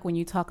it's like when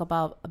you talk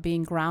about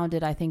being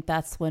grounded, I think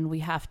that's when we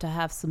have to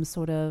have some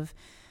sort of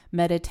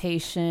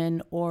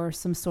meditation or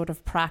some sort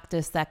of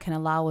practice that can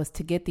allow us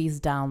to get these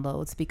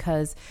downloads,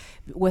 because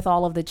with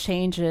all of the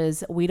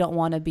changes, we don't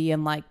want to be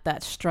in like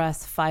that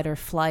stress, fight or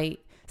flight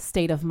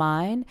state of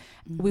mind.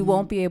 Mm-hmm. We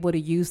won't be able to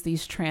use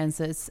these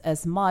transits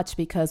as much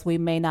because we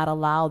may not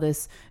allow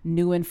this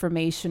new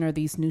information or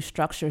these new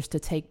structures to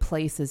take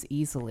place as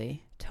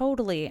easily.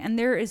 Totally. And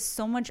there is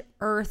so much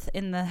Earth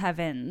in the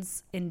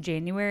heavens in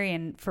January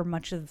and for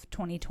much of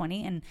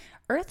 2020. And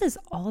Earth is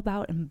all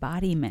about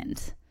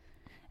embodiment,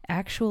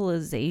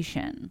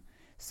 actualization.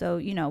 So,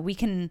 we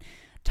can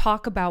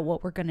talk about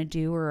what we're going to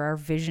do or our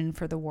vision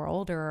for the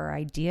world or our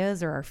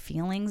ideas or our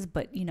feelings,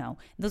 but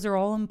those are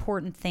all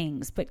important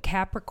things. But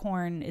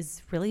Capricorn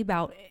is really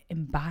about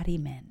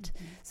embodiment.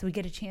 Mm-hmm. So we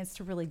get a chance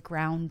to really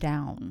ground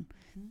down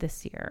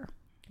this year.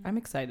 I'm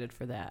excited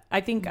for that. I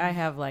think I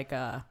have like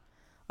a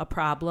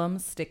problem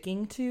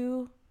sticking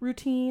to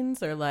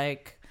routines or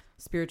like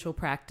spiritual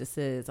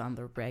practices on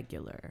the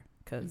regular,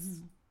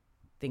 because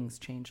things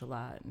change a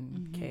lot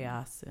and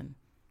chaos, and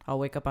I'll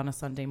wake up on a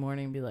Sunday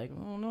morning and be like,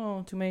 oh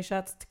no, too many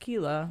shots of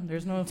tequila.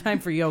 There's no time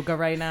for yoga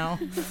right now.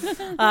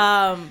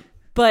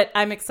 But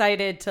I'm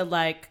excited to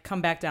like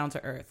come back down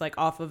to earth, like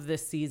off of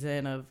this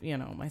season of,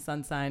 my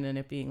sun sign and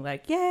it being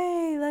like,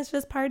 yay, let's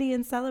just party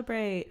and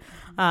celebrate.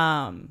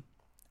 I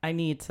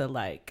need to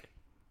like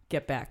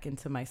get back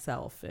into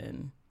myself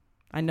and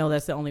I know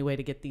that's the only way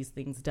to get these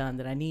things done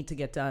that I need to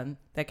get done,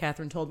 that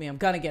Catherine told me I'm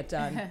going to get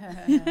done.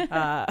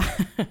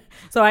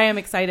 So I am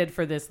excited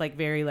for this, like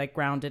very like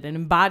grounded and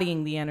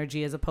embodying the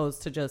energy as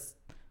opposed to just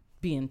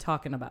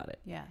talking about it.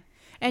 Yeah.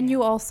 And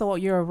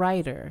you're a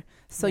writer.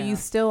 So you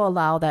still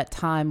allow that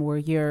time where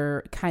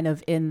you're kind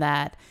of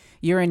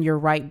you're in your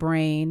right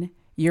brain.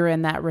 You're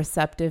in that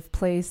receptive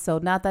place. So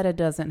not that it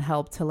doesn't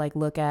help to like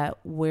look at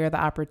where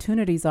the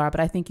opportunities are, but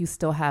I think you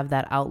still have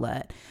that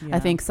outlet. Yeah. I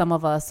think some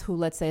of us who,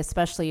 let's say,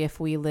 especially if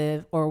we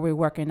live or we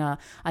work in a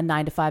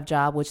 9-to-5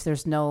 job, which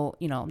there's no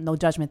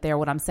judgment there.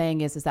 What I'm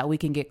saying is that we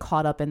can get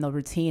caught up in the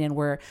routine and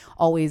we're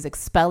always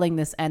expelling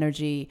this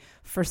energy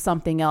for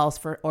something else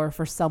or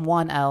for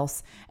someone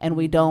else. And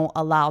we don't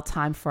allow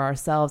time for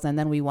ourselves. And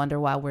then we wonder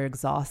why we're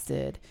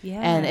exhausted.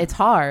 Yeah. And it's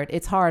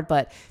hard,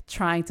 but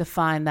trying to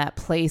find that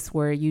place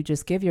where you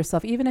just give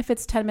yourself, even if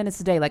it's 10 minutes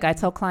a day. Like I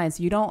tell clients,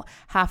 you don't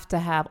have to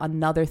have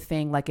another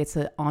thing like it's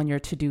on your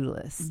to-do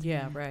list.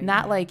 Yeah, right.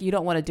 Not like you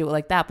don't want to do it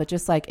like that, but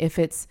just like if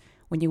it's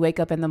when you wake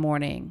up in the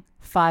morning,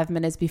 5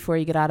 minutes before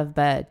you get out of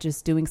bed,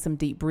 just doing some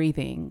deep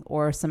breathing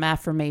or some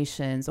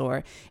affirmations,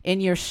 or in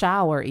your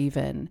shower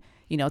even,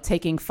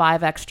 taking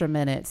 5 extra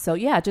minutes. So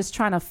yeah, just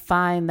trying to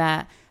find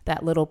that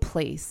little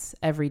place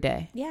every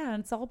day. Yeah,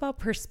 and it's all about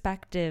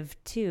perspective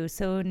too.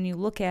 So when you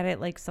look at it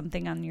like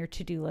something on your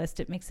to-do list,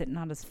 it makes it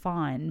not as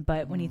fun.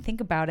 But when you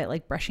think about it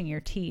like brushing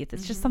your teeth,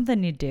 it's just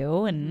something you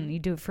do, and you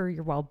do it for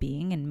your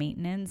well-being and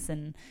maintenance.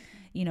 And,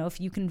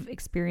 if you can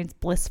experience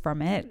bliss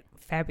from it,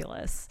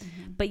 fabulous.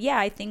 But yeah,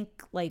 I think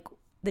like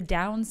the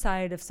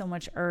downside of so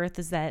much earth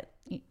is that,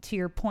 to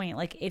your point,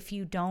 like if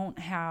you don't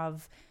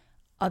have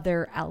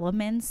other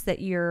elements that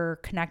you're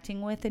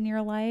connecting with in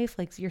your life,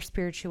 like your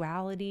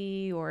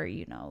spirituality or,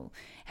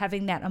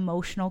 having that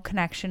emotional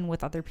connection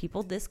with other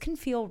people, this can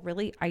feel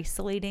really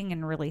isolating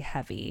and really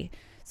heavy.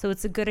 So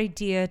it's a good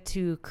idea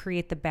to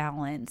create the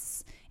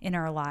balance in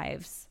our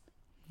lives.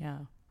 Yeah.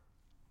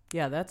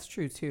 Yeah, that's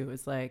true too.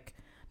 It's like,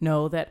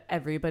 know that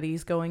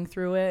everybody's going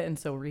through it. And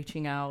so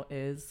reaching out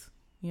is,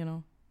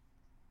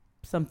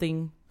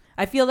 something.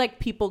 I feel like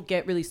people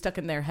get really stuck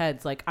in their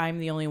heads, like I'm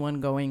the only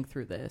one going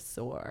through this,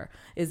 or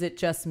is it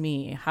just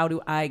me? How do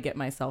I get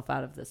myself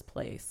out of this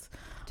place?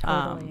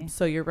 Totally.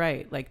 So you're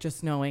right. Like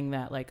just knowing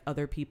that like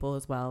other people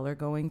as well are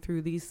going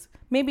through these,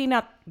 maybe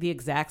not the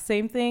exact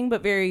same thing,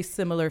 but very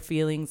similar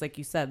feelings. Like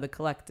you said, the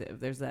collective,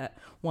 there's that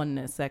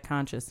oneness, that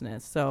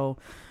consciousness. So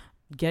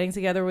getting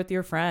together with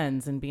your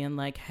friends and being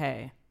like,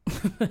 hey.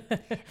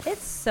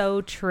 It's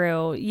so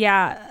true.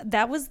 Yeah,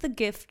 that was the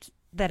gift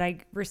that I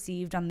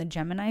received on the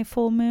Gemini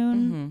full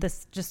moon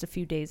this just a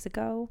few days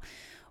ago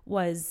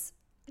was,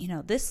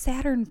 this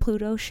Saturn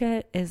Pluto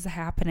shit is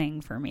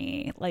happening for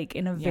me like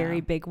in a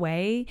very big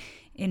way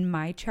in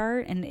my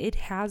chart, and it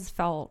has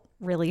felt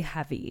really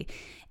heavy.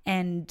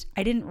 And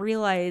I didn't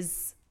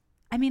realize,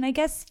 I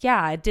guess,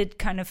 it did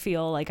kind of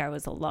feel like I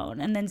was alone.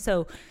 And then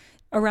so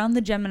around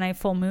the Gemini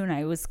full moon,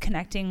 I was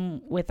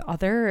connecting with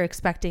other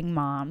expecting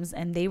moms,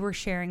 and they were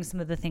sharing some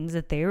of the things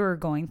that they were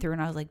going through.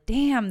 And I was like,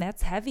 damn,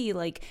 that's heavy.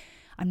 Like,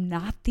 I'm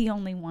not the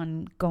only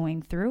one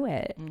going through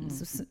it.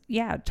 So,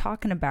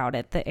 talking about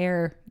it,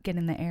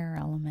 getting the air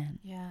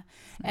element. Yeah.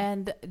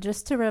 And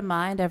just to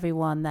remind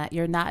everyone that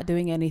you're not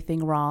doing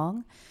anything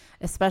wrong,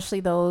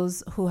 especially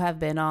those who have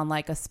been on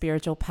like a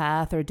spiritual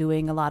path or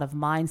doing a lot of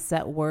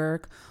mindset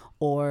work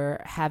or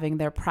having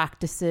their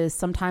practices.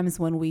 Sometimes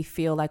when we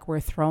feel like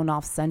we're thrown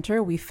off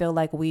center, we feel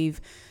like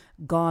we've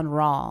gone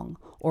wrong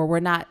or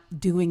we're not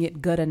doing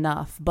it good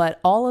enough.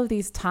 But all of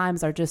these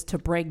times are just to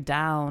break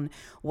down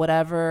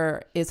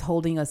whatever is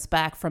holding us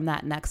back from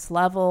that next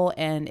level.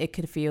 And it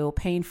could feel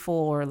painful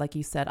or, like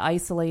you said,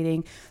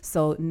 isolating.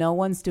 So no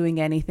one's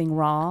doing anything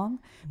wrong.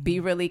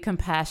 Be really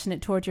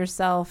compassionate towards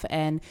yourself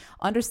and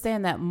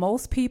understand that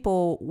most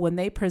people, when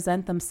they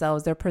present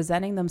themselves, they're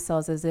presenting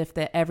themselves as if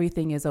that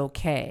everything is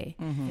okay.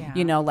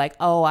 Like,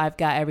 oh, I've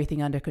got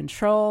everything under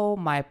control.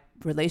 My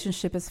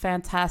relationship is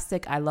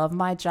fantastic. I love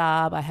my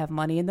job. I have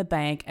money in the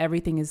bank.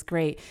 Everything is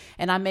great.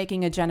 And I'm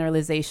making a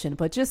generalization,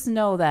 but just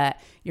know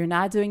that you're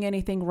not doing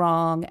anything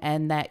wrong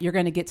and that you're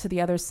going to get to the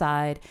other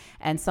side.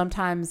 And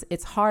sometimes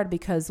it's hard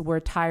because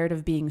we're tired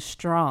of being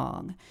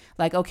strong.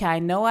 Like, okay, I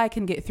know I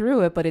can get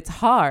through it, but it's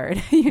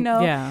hard,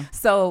 Yeah.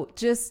 So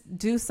just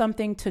do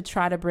something to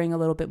try to bring a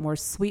little bit more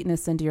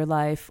sweetness into your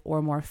life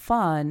or more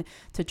fun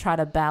to try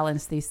to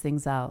balance these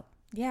things out.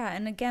 Yeah.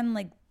 And again,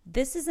 like,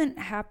 this isn't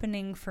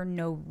happening for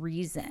no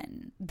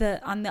reason.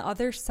 On the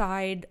other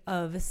side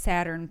of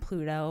Saturn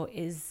Pluto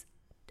is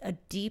a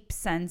deep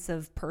sense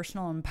of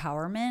personal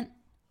empowerment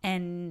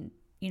and,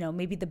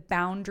 maybe the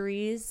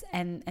boundaries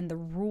and the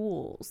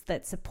rules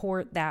that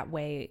support that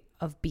way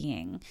of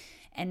being.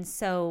 And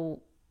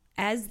so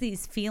as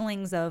these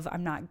feelings of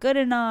I'm not good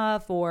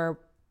enough or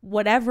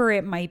whatever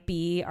it might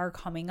be are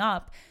coming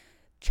up,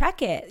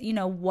 check it.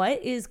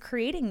 What is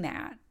creating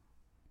that?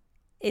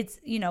 It's,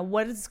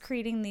 what is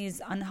creating these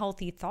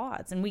unhealthy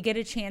thoughts? And we get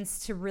a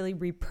chance to really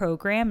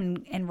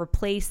reprogram and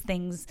replace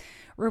things,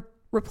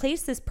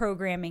 replace this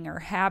programming or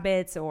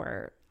habits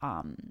or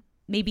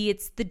maybe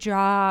it's the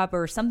job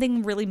or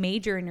something really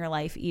major in your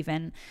life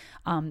even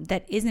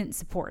that isn't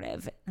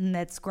supportive and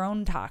that's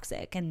grown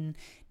toxic and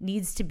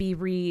needs to be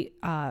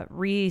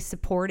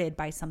re-supported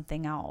by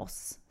something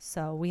else.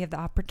 So we have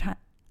the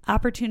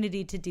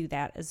opportunity to do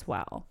that as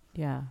well.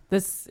 Yeah.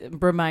 This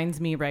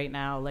reminds me right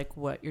now, like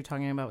what you're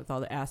talking about with all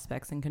the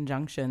aspects and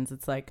conjunctions.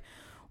 It's like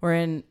we're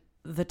in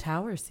the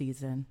tower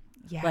season.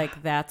 Yeah.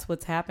 Like that's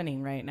what's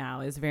happening right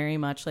now is very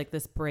much like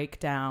this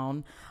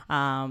breakdown.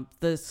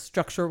 The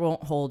structure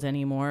won't hold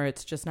anymore.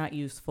 It's just not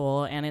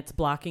useful. And it's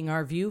blocking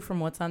our view from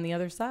what's on the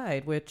other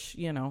side, which,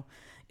 you know,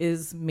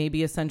 is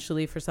maybe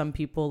essentially for some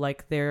people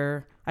like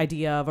their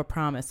idea of a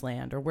promised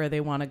land or where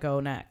they want to go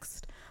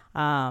next.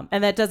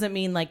 And that doesn't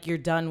mean like you're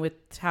done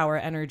with tower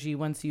energy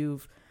once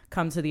you've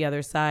come to the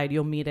other side.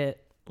 You'll meet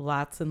it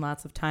lots and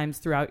lots of times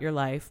throughout your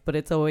life, but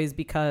it's always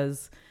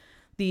because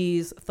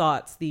these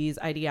thoughts, these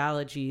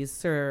ideologies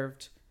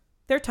served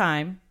their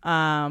time,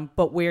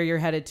 but where you're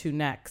headed to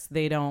next,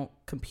 they don't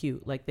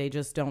compute. Like they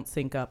just don't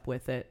sync up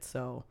with it.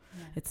 So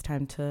it's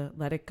time to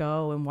let it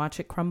go and watch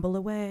it crumble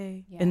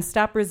away and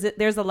stop.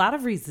 There's a lot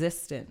of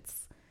resistance.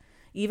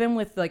 Even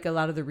with like a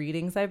lot of the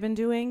readings I've been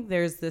doing,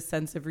 there's this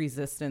sense of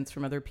resistance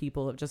from other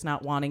people of just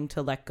not wanting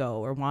to let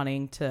go or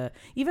wanting to,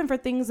 even for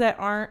things that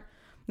aren't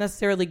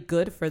necessarily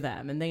good for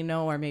them and they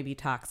know are maybe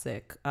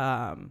toxic.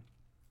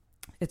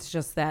 It's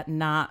just that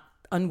not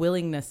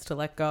unwillingness to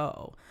let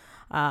go.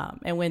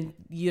 And when,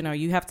 you know,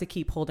 you have to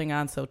keep holding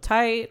on so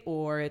tight,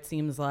 or it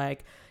seems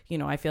like, you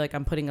know, I feel like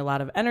I'm putting a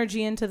lot of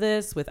energy into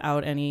this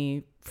without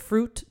any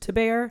fruit to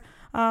bear,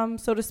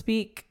 so to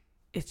speak.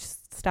 It's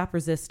just stop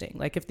resisting.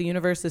 Like if the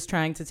universe is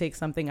trying to take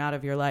something out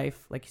of your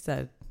life, like you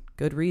said,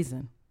 good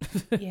reason.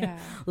 Yeah.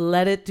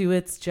 Let it do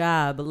its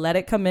job. Let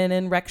it come in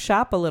and wreck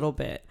shop a little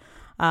bit.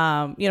 You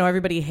know,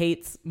 everybody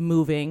hates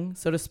moving,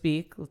 so to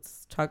speak.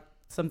 Let's talk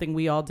something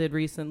we all did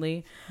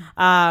recently,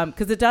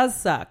 because it does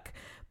suck.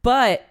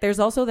 But there's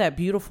also that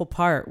beautiful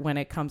part when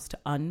it comes to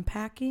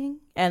unpacking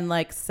and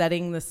like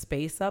setting the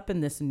space up in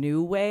this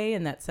new way,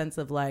 and that sense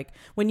of like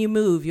when you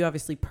move, you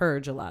obviously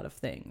purge a lot of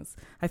things.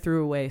 I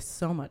threw away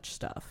so much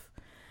stuff.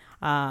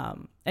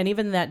 And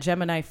even that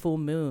Gemini full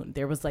moon,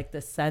 there was like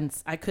this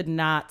sense I could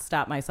not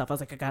stop myself. I was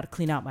like, I got to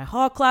clean out my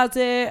hall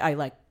closet. I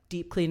like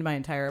deep cleaned my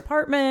entire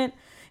apartment.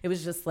 It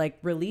was just like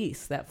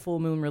release, that full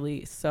moon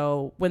release.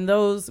 So when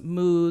those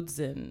moods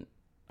and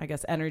I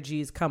guess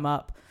energies come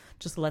up,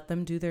 just let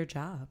them do their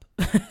job.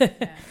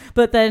 Yeah.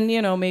 But then,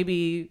 you know,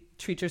 maybe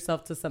treat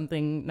yourself to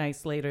something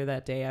nice later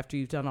that day after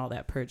you've done all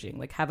that purging,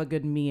 like have a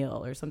good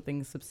meal or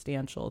something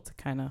substantial to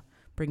kind of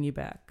bring you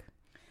back.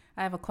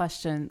 I have a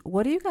question.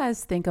 What do you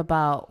guys think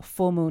about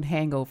full moon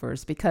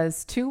hangovers?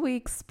 Because 2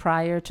 weeks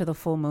prior to the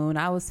full moon,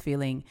 I was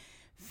feeling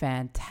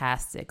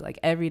fantastic. Like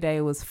every day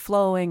was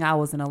flowing. I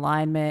was in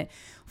alignment.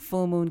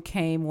 Full moon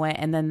came, went.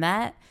 And then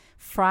that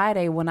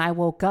Friday when I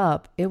woke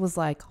up, it was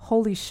like,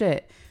 holy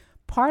shit.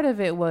 Part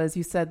of it was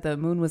you said the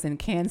moon was in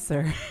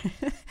Cancer.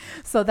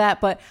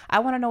 But I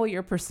want to know what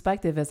your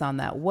perspective is on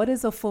that. What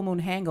is a full moon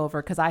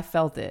hangover? Because I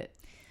felt it.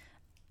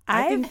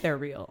 I think they're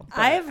real. But.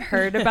 I've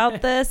heard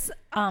about this.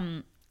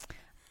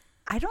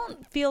 I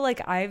don't feel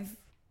like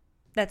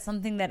that's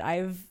something that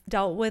I've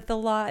dealt with a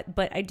lot,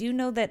 but I do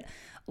know that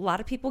a lot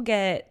of people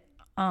get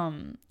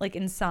like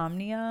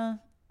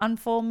insomnia on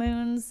full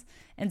moons.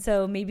 And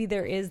so maybe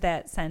there is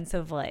that sense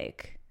of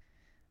like,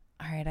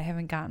 all right, I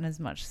haven't gotten as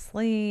much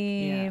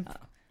sleep. Yeah.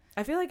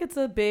 I feel like it's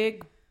a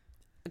big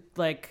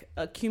like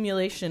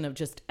accumulation of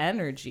just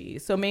energy.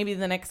 So maybe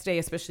the next day,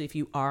 especially if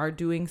you are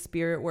doing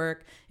spirit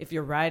work, if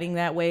you're riding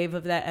that wave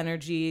of that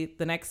energy,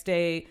 the next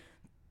day,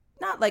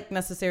 not like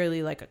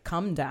necessarily like a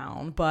come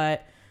down,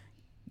 but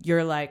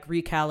you're like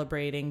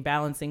recalibrating,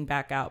 balancing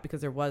back out because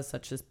there was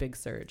such this big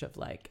surge of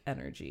like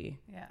energy.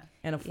 Yeah.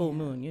 And a full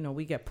moon, you know,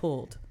 we get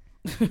pulled.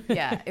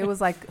 Yeah, it was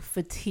like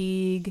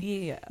fatigue,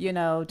 you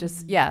know,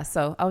 just, yeah.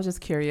 So I was just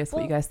curious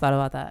what you guys thought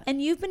about that.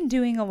 And you've been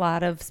doing a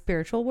lot of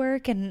spiritual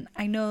work. And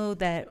I know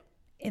that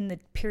in the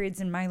periods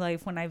in my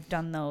life when I've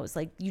done those,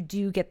 like you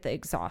do get the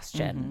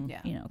exhaustion,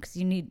 you know, because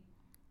you need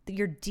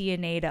your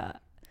DNA to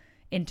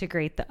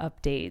integrate the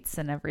updates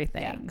and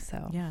everything. Yeah.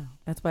 So yeah,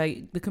 that's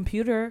why the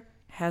computer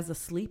has a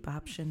sleep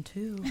option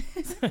too.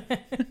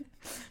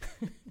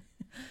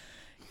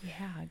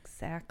 Yeah,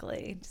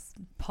 exactly. Just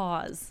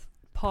pause.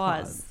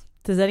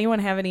 Does anyone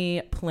have any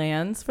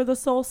plans for the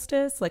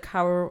solstice? Like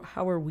how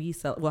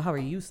are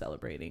you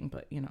celebrating?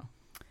 But you know,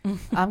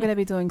 I'm going to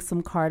be doing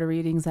some card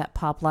readings at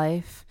Pop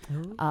Life.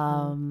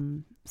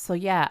 So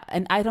yeah,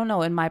 and I don't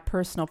know, in my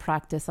personal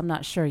practice, I'm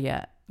not sure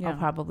yet. I'll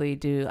probably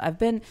do. I've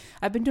been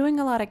doing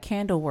a lot of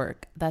candle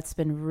work. That's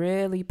been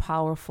really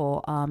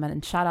powerful.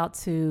 And shout out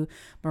to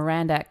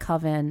Miranda at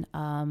Coven.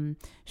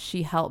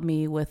 She helped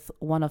me with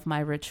one of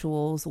my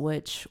rituals,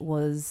 which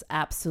was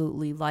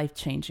absolutely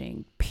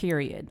life-changing,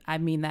 period. I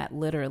mean that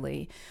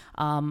literally.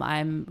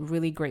 I'm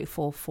really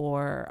grateful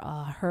for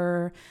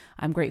her.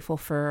 I'm grateful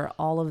for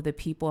all of the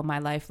people in my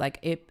life.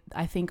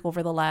 I think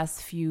over the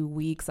last few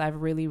weeks,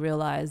 I've really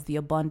realized the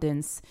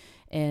abundance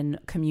in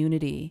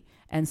community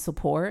and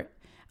support.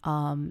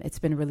 It's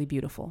been really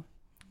beautiful.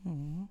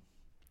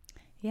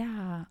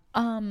 Yeah.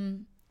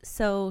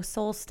 So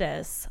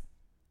Solstice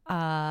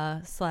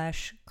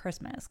slash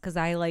Christmas, because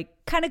I like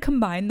kind of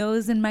combine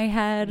those in my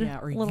head. Yeah,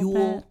 or a little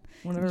Yule.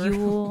 bit.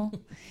 Yule.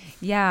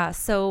 Yeah.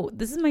 So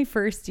this is my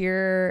first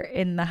year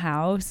in the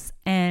house,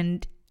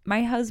 and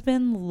my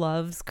husband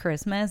loves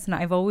Christmas, and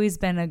I've always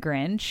been a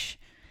Grinch.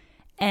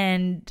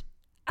 And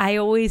I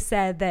always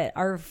said that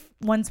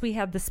once we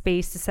had the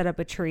space to set up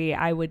a tree,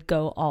 I would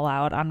go all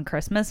out on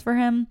Christmas for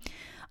him.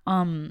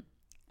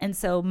 And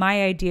so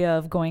my idea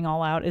of going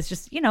all out is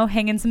just,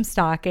 hanging some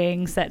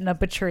stockings, setting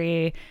up a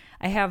tree.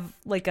 I have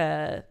like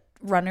a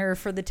runner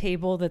for the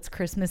table that's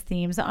Christmas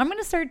themed. So I'm going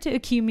to start to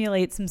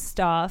accumulate some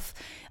stuff,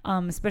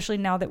 especially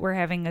now that we're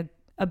having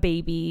a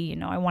baby.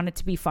 I want it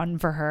to be fun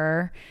for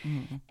her.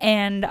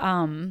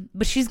 And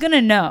but she's going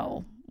to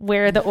know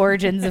where the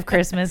origins of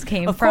Christmas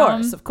came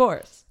from. Of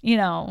course.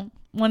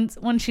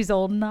 Once she's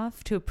old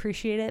enough to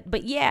appreciate it.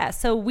 But yeah,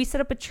 so we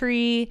set up a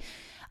tree.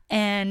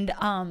 And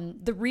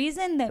the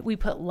reason that we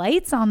put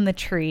lights on the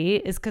tree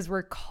is because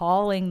we're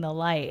calling the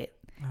light,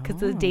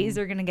 because the days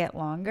are going to get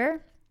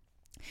longer.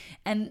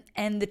 And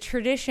the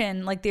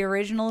tradition, like the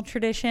original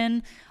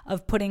tradition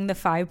of putting the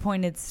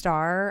 5-pointed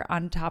star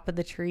on top of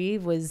the tree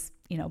was,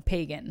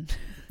 pagan.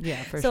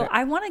 Yeah, for so sure.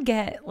 I want to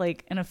get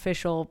like an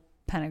official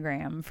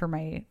pentagram for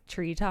my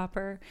tree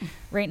topper.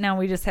 Right now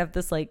we just have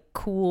this like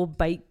cool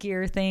bike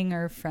gear thing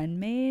our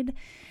friend made.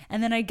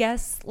 And then I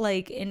guess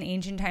like in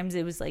ancient times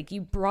it was like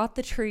you brought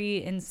the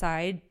tree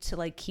inside to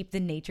like keep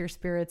the nature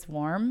spirits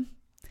warm,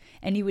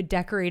 and you would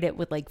decorate it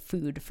with like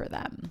food for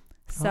them.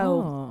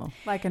 So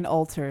like an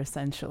altar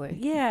essentially.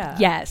 Yeah.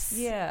 Yes.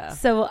 Yeah.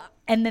 So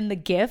and then the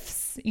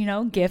gifts,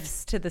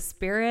 gifts to the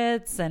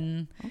spirits.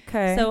 And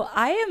okay. So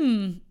I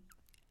am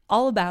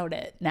all about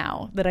it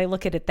now that I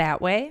look at it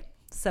that way.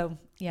 So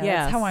yeah,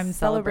 that's how I'm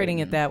celebrating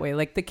it that way.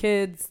 Like the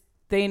kids,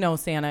 they know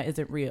Santa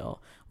isn't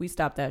real. We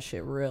stopped that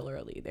shit real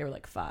early. They were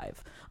like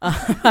 5.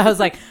 I was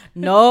like,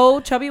 no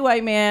chubby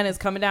white man is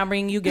coming down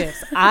bringing you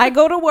gifts. I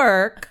go to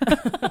work.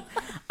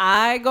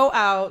 I go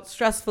out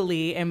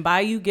stressfully and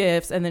buy you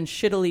gifts and then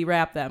shittily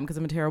wrap them because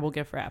I'm a terrible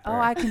gift wrapper. Oh,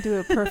 I can do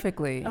it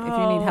perfectly if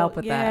you need help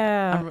with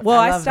that.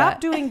 I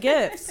stopped doing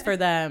gifts for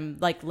them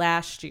like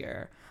last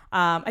year.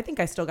 I think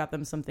I still got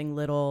them something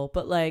little,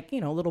 but like,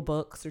 little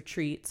books or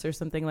treats or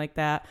something like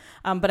that.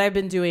 But I've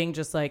been doing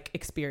just like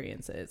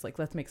experiences, like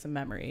let's make some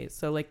memories.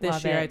 So like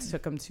this year I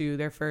took them to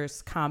their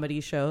first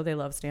comedy show. They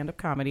love stand-up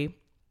comedy.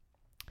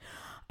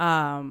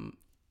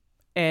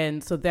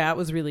 And so that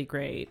was really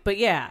great. But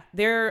yeah,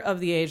 they're of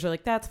the age, they're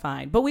like, that's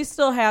fine. But we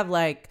still have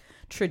like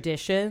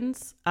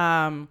traditions.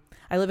 I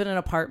live in an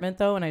apartment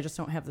though, and I just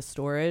don't have the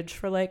storage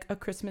for like a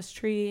Christmas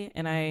tree.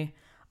 And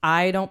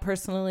I don't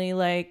personally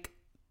like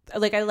I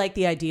like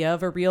the idea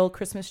of a real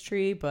Christmas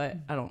tree, but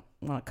I don't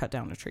want to cut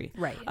down a tree.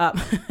 Right.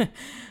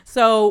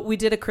 So we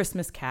did a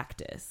Christmas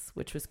cactus,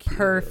 which was cute.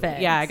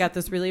 Perfect. Yeah, I got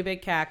this really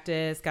big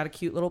cactus, got a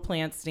cute little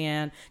plant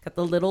stand, got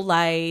the little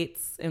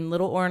lights and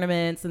little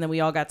ornaments, and then we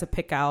all got to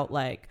pick out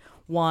like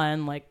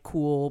one like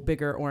cool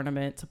bigger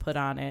ornament to put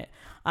on it,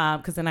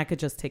 because then I could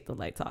just take the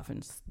lights off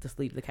and just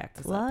leave the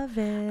cactus Love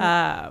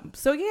it.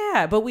 So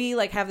yeah, but we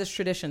like have this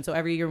tradition. So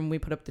every year when we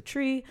put up the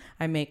tree,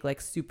 I make like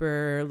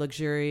super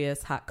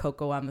luxurious hot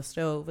cocoa on the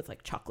stove with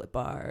like chocolate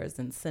bars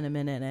and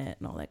cinnamon in it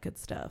and all that good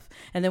stuff.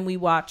 And then we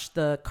watch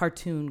the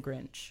cartoon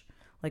Grinch,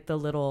 like the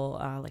little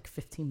like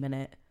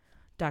 15-minute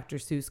Dr.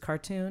 Seuss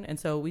cartoon. And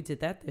so we did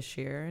that this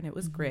year, and it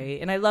was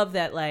great. And I love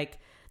that like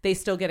they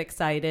still get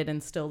excited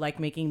and still like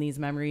making these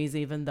memories,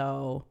 even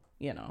though,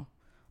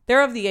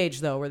 they're of the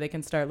age though where they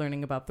can start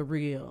learning about the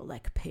real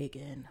like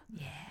pagan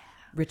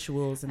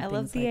rituals and I things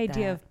love the like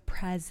idea that. of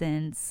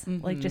presents,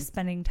 like just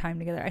spending time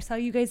together. I saw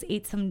you guys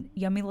ate some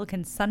yummy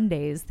looking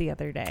sundaes the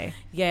other day.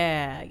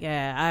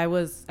 Yeah.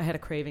 I had a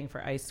craving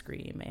for ice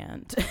cream,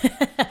 and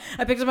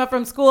I picked them up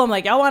from school. I'm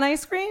like, y'all want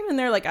ice cream? And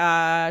they're like,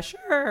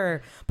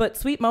 sure. But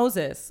Sweet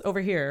Moses over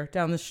here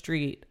down the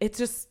street, it's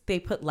just, they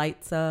put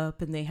lights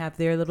up and they have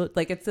their little,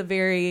 like, it's a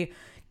very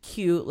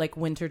cute, like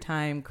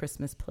wintertime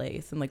Christmas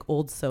place and like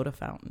old soda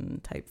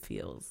fountain type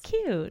feels.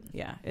 Cute.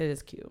 Yeah, it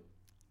is cute.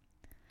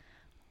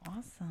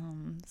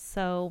 Awesome.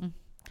 So,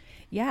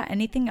 yeah,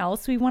 anything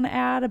else we want to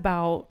add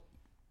about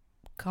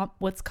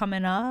what's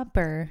coming up?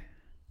 Or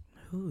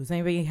does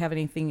anybody have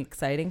anything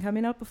exciting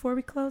coming up before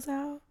we close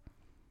out?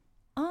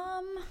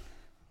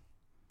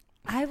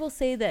 I will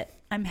say that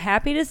I'm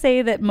happy to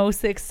say that most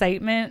of the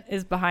excitement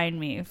is behind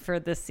me for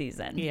this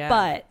season. Yeah.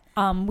 But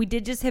we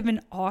did just have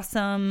an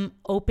awesome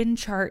open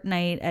chart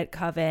night at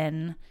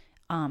Coven.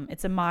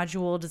 It's a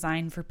module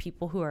designed for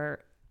people who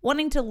are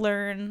wanting to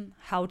learn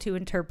how to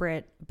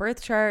interpret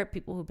birth chart,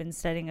 people who've been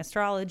studying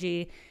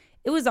astrology.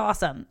 It was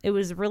awesome. It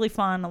was really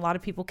fun. A lot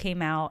of people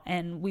came out,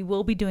 and we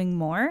will be doing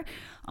more.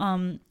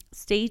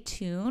 Stay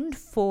tuned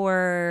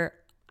for,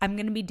 I'm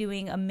going to be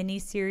doing a mini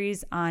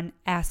series on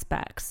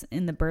aspects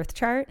in the birth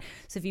chart.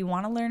 So if you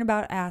want to learn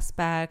about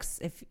aspects,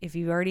 if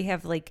you already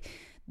have like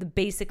the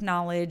basic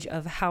knowledge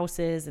of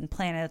houses and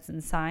planets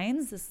and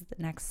signs, this is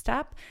the next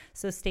step.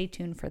 So stay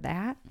tuned for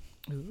that.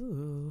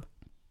 Ooh.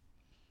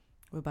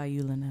 What about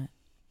you, Lynette?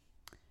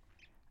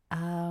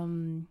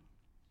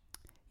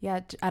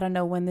 Yeah, I don't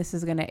know when this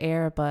is going to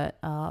air, but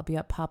I'll be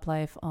at Pop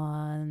Life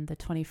on the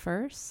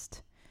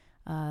 21st.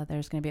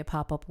 There's going to be a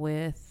pop-up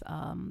with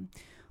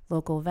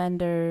local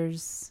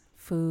vendors,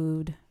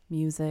 food,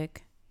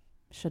 music.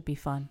 Should be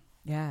fun.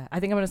 Yeah, I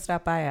think I'm going to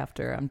stop by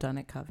after I'm done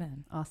at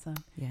Coven. Awesome.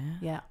 Yeah.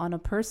 Yeah. On a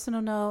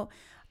personal note,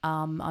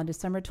 on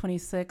December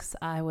 26th,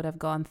 I would have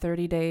gone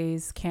 30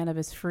 days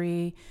cannabis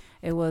free.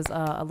 It was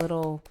a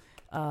little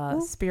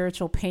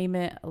spiritual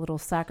payment, a little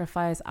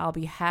sacrifice. I'll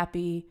be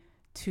happy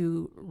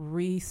to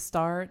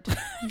restart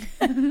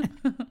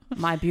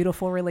my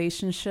beautiful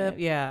relationship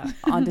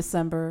on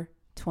December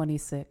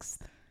 26th.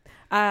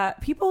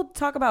 People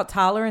talk about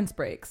tolerance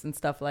breaks and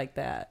stuff like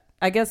that.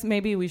 I guess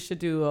maybe we should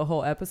do a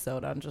whole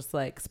episode on just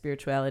like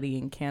spirituality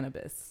and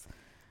cannabis.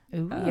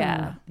 Ooh,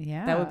 yeah.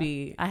 That would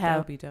be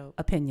dope.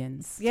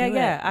 Opinions.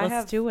 Yeah.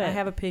 Let's do it. I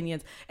have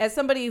opinions as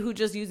somebody who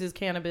just uses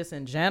cannabis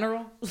in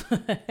general.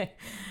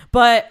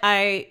 But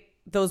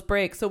those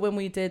breaks. So when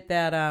we did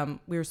that,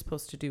 we were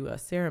supposed to do a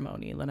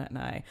ceremony, Lynette and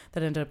I,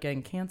 that ended up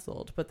getting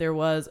canceled. But there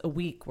was a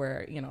week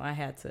where, I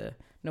had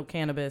no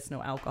cannabis,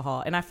 no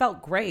alcohol. And I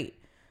felt great.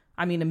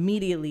 I mean,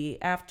 immediately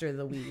after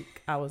the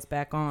week, I was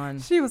back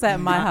on. She was at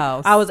my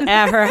house. I was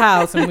at her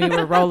house and we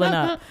were rolling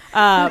up.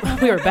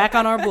 We were back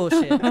on our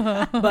bullshit.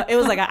 But it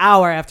was like an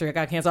hour after it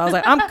got canceled. I was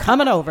like, I'm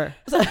coming over.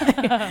 But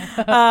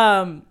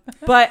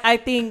I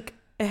think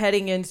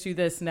heading into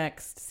this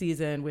next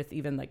season with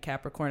even like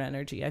Capricorn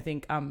energy, I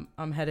think I'm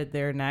headed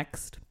there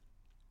next.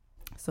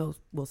 So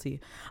we'll see.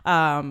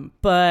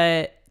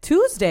 But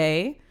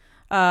Tuesday,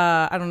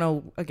 I don't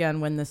know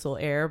again when this will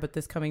air, but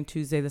this coming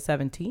Tuesday the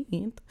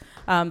 17th,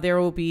 there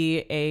will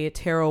be a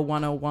Tarot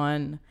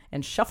 101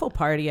 and shuffle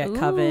party at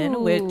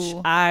Coven, which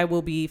I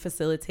will be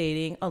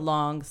facilitating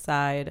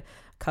alongside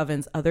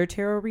Coven's other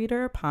tarot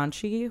reader,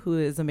 Panchi, who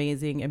is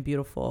amazing and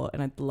beautiful,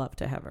 and I'd love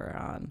to have her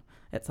on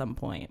at some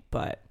point.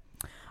 But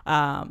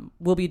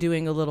we'll be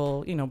doing a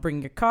little,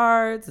 bring your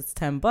cards. It's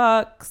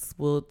 $10.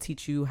 We'll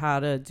teach you how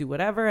to do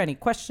whatever, any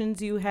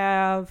questions you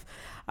have.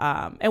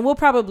 And we'll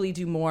probably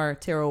do more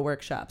tarot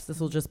workshops.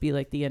 This will just be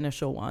like the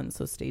initial one.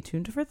 So stay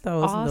tuned for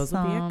those. Awesome. And those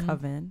will be at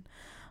Coven.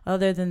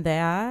 Other than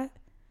that,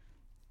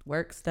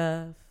 work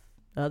stuff,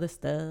 other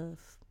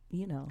stuff,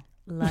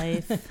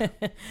 life.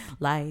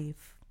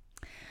 Life.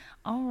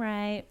 All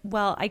right.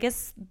 Well, I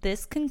guess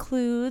this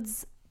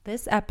concludes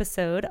this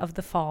episode of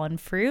The Fallen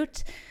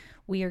Fruit.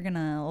 We are going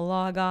to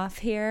log off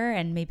here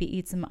and maybe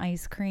eat some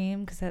ice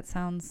cream because that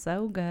sounds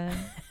so good.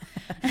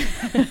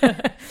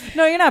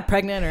 No, you're not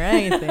pregnant or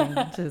anything.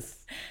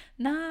 Just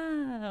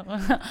no.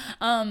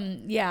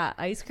 Yeah,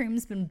 ice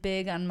cream's been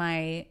big on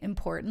my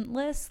important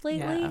list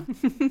lately.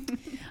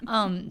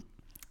 Yeah.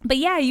 But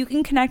yeah, you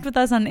can connect with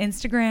us on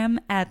Instagram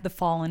at The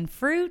Fallen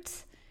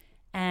Fruit.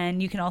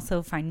 And you can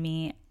also find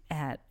me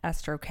at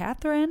Astro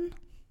Catherine.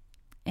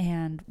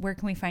 And where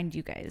can we find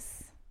you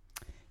guys?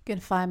 You can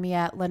find me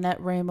at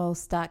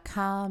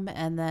LynetteRamos.com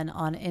and then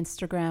on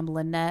Instagram,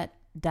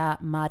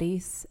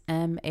 Lynette.Maris,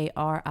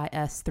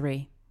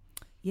 Maris3.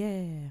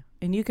 Yeah.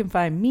 And you can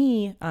find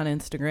me on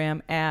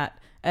Instagram at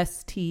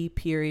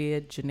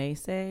st.Genese,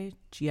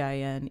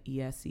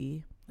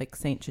 Ginese, like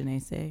Saint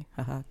Genese.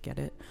 Haha, get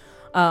it.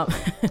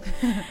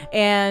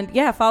 And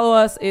yeah, follow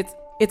us. It's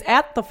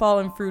at The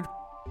Fallen Fruit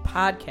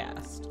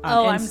Podcast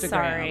on Instagram. I'm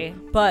sorry.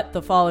 But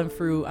The Fallen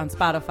Fruit on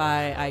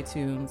Spotify,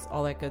 iTunes,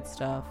 all that good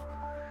stuff.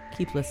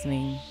 Keep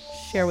listening.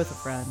 Share with a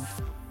friend.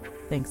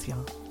 Thanks,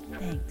 y'all.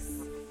 Thanks.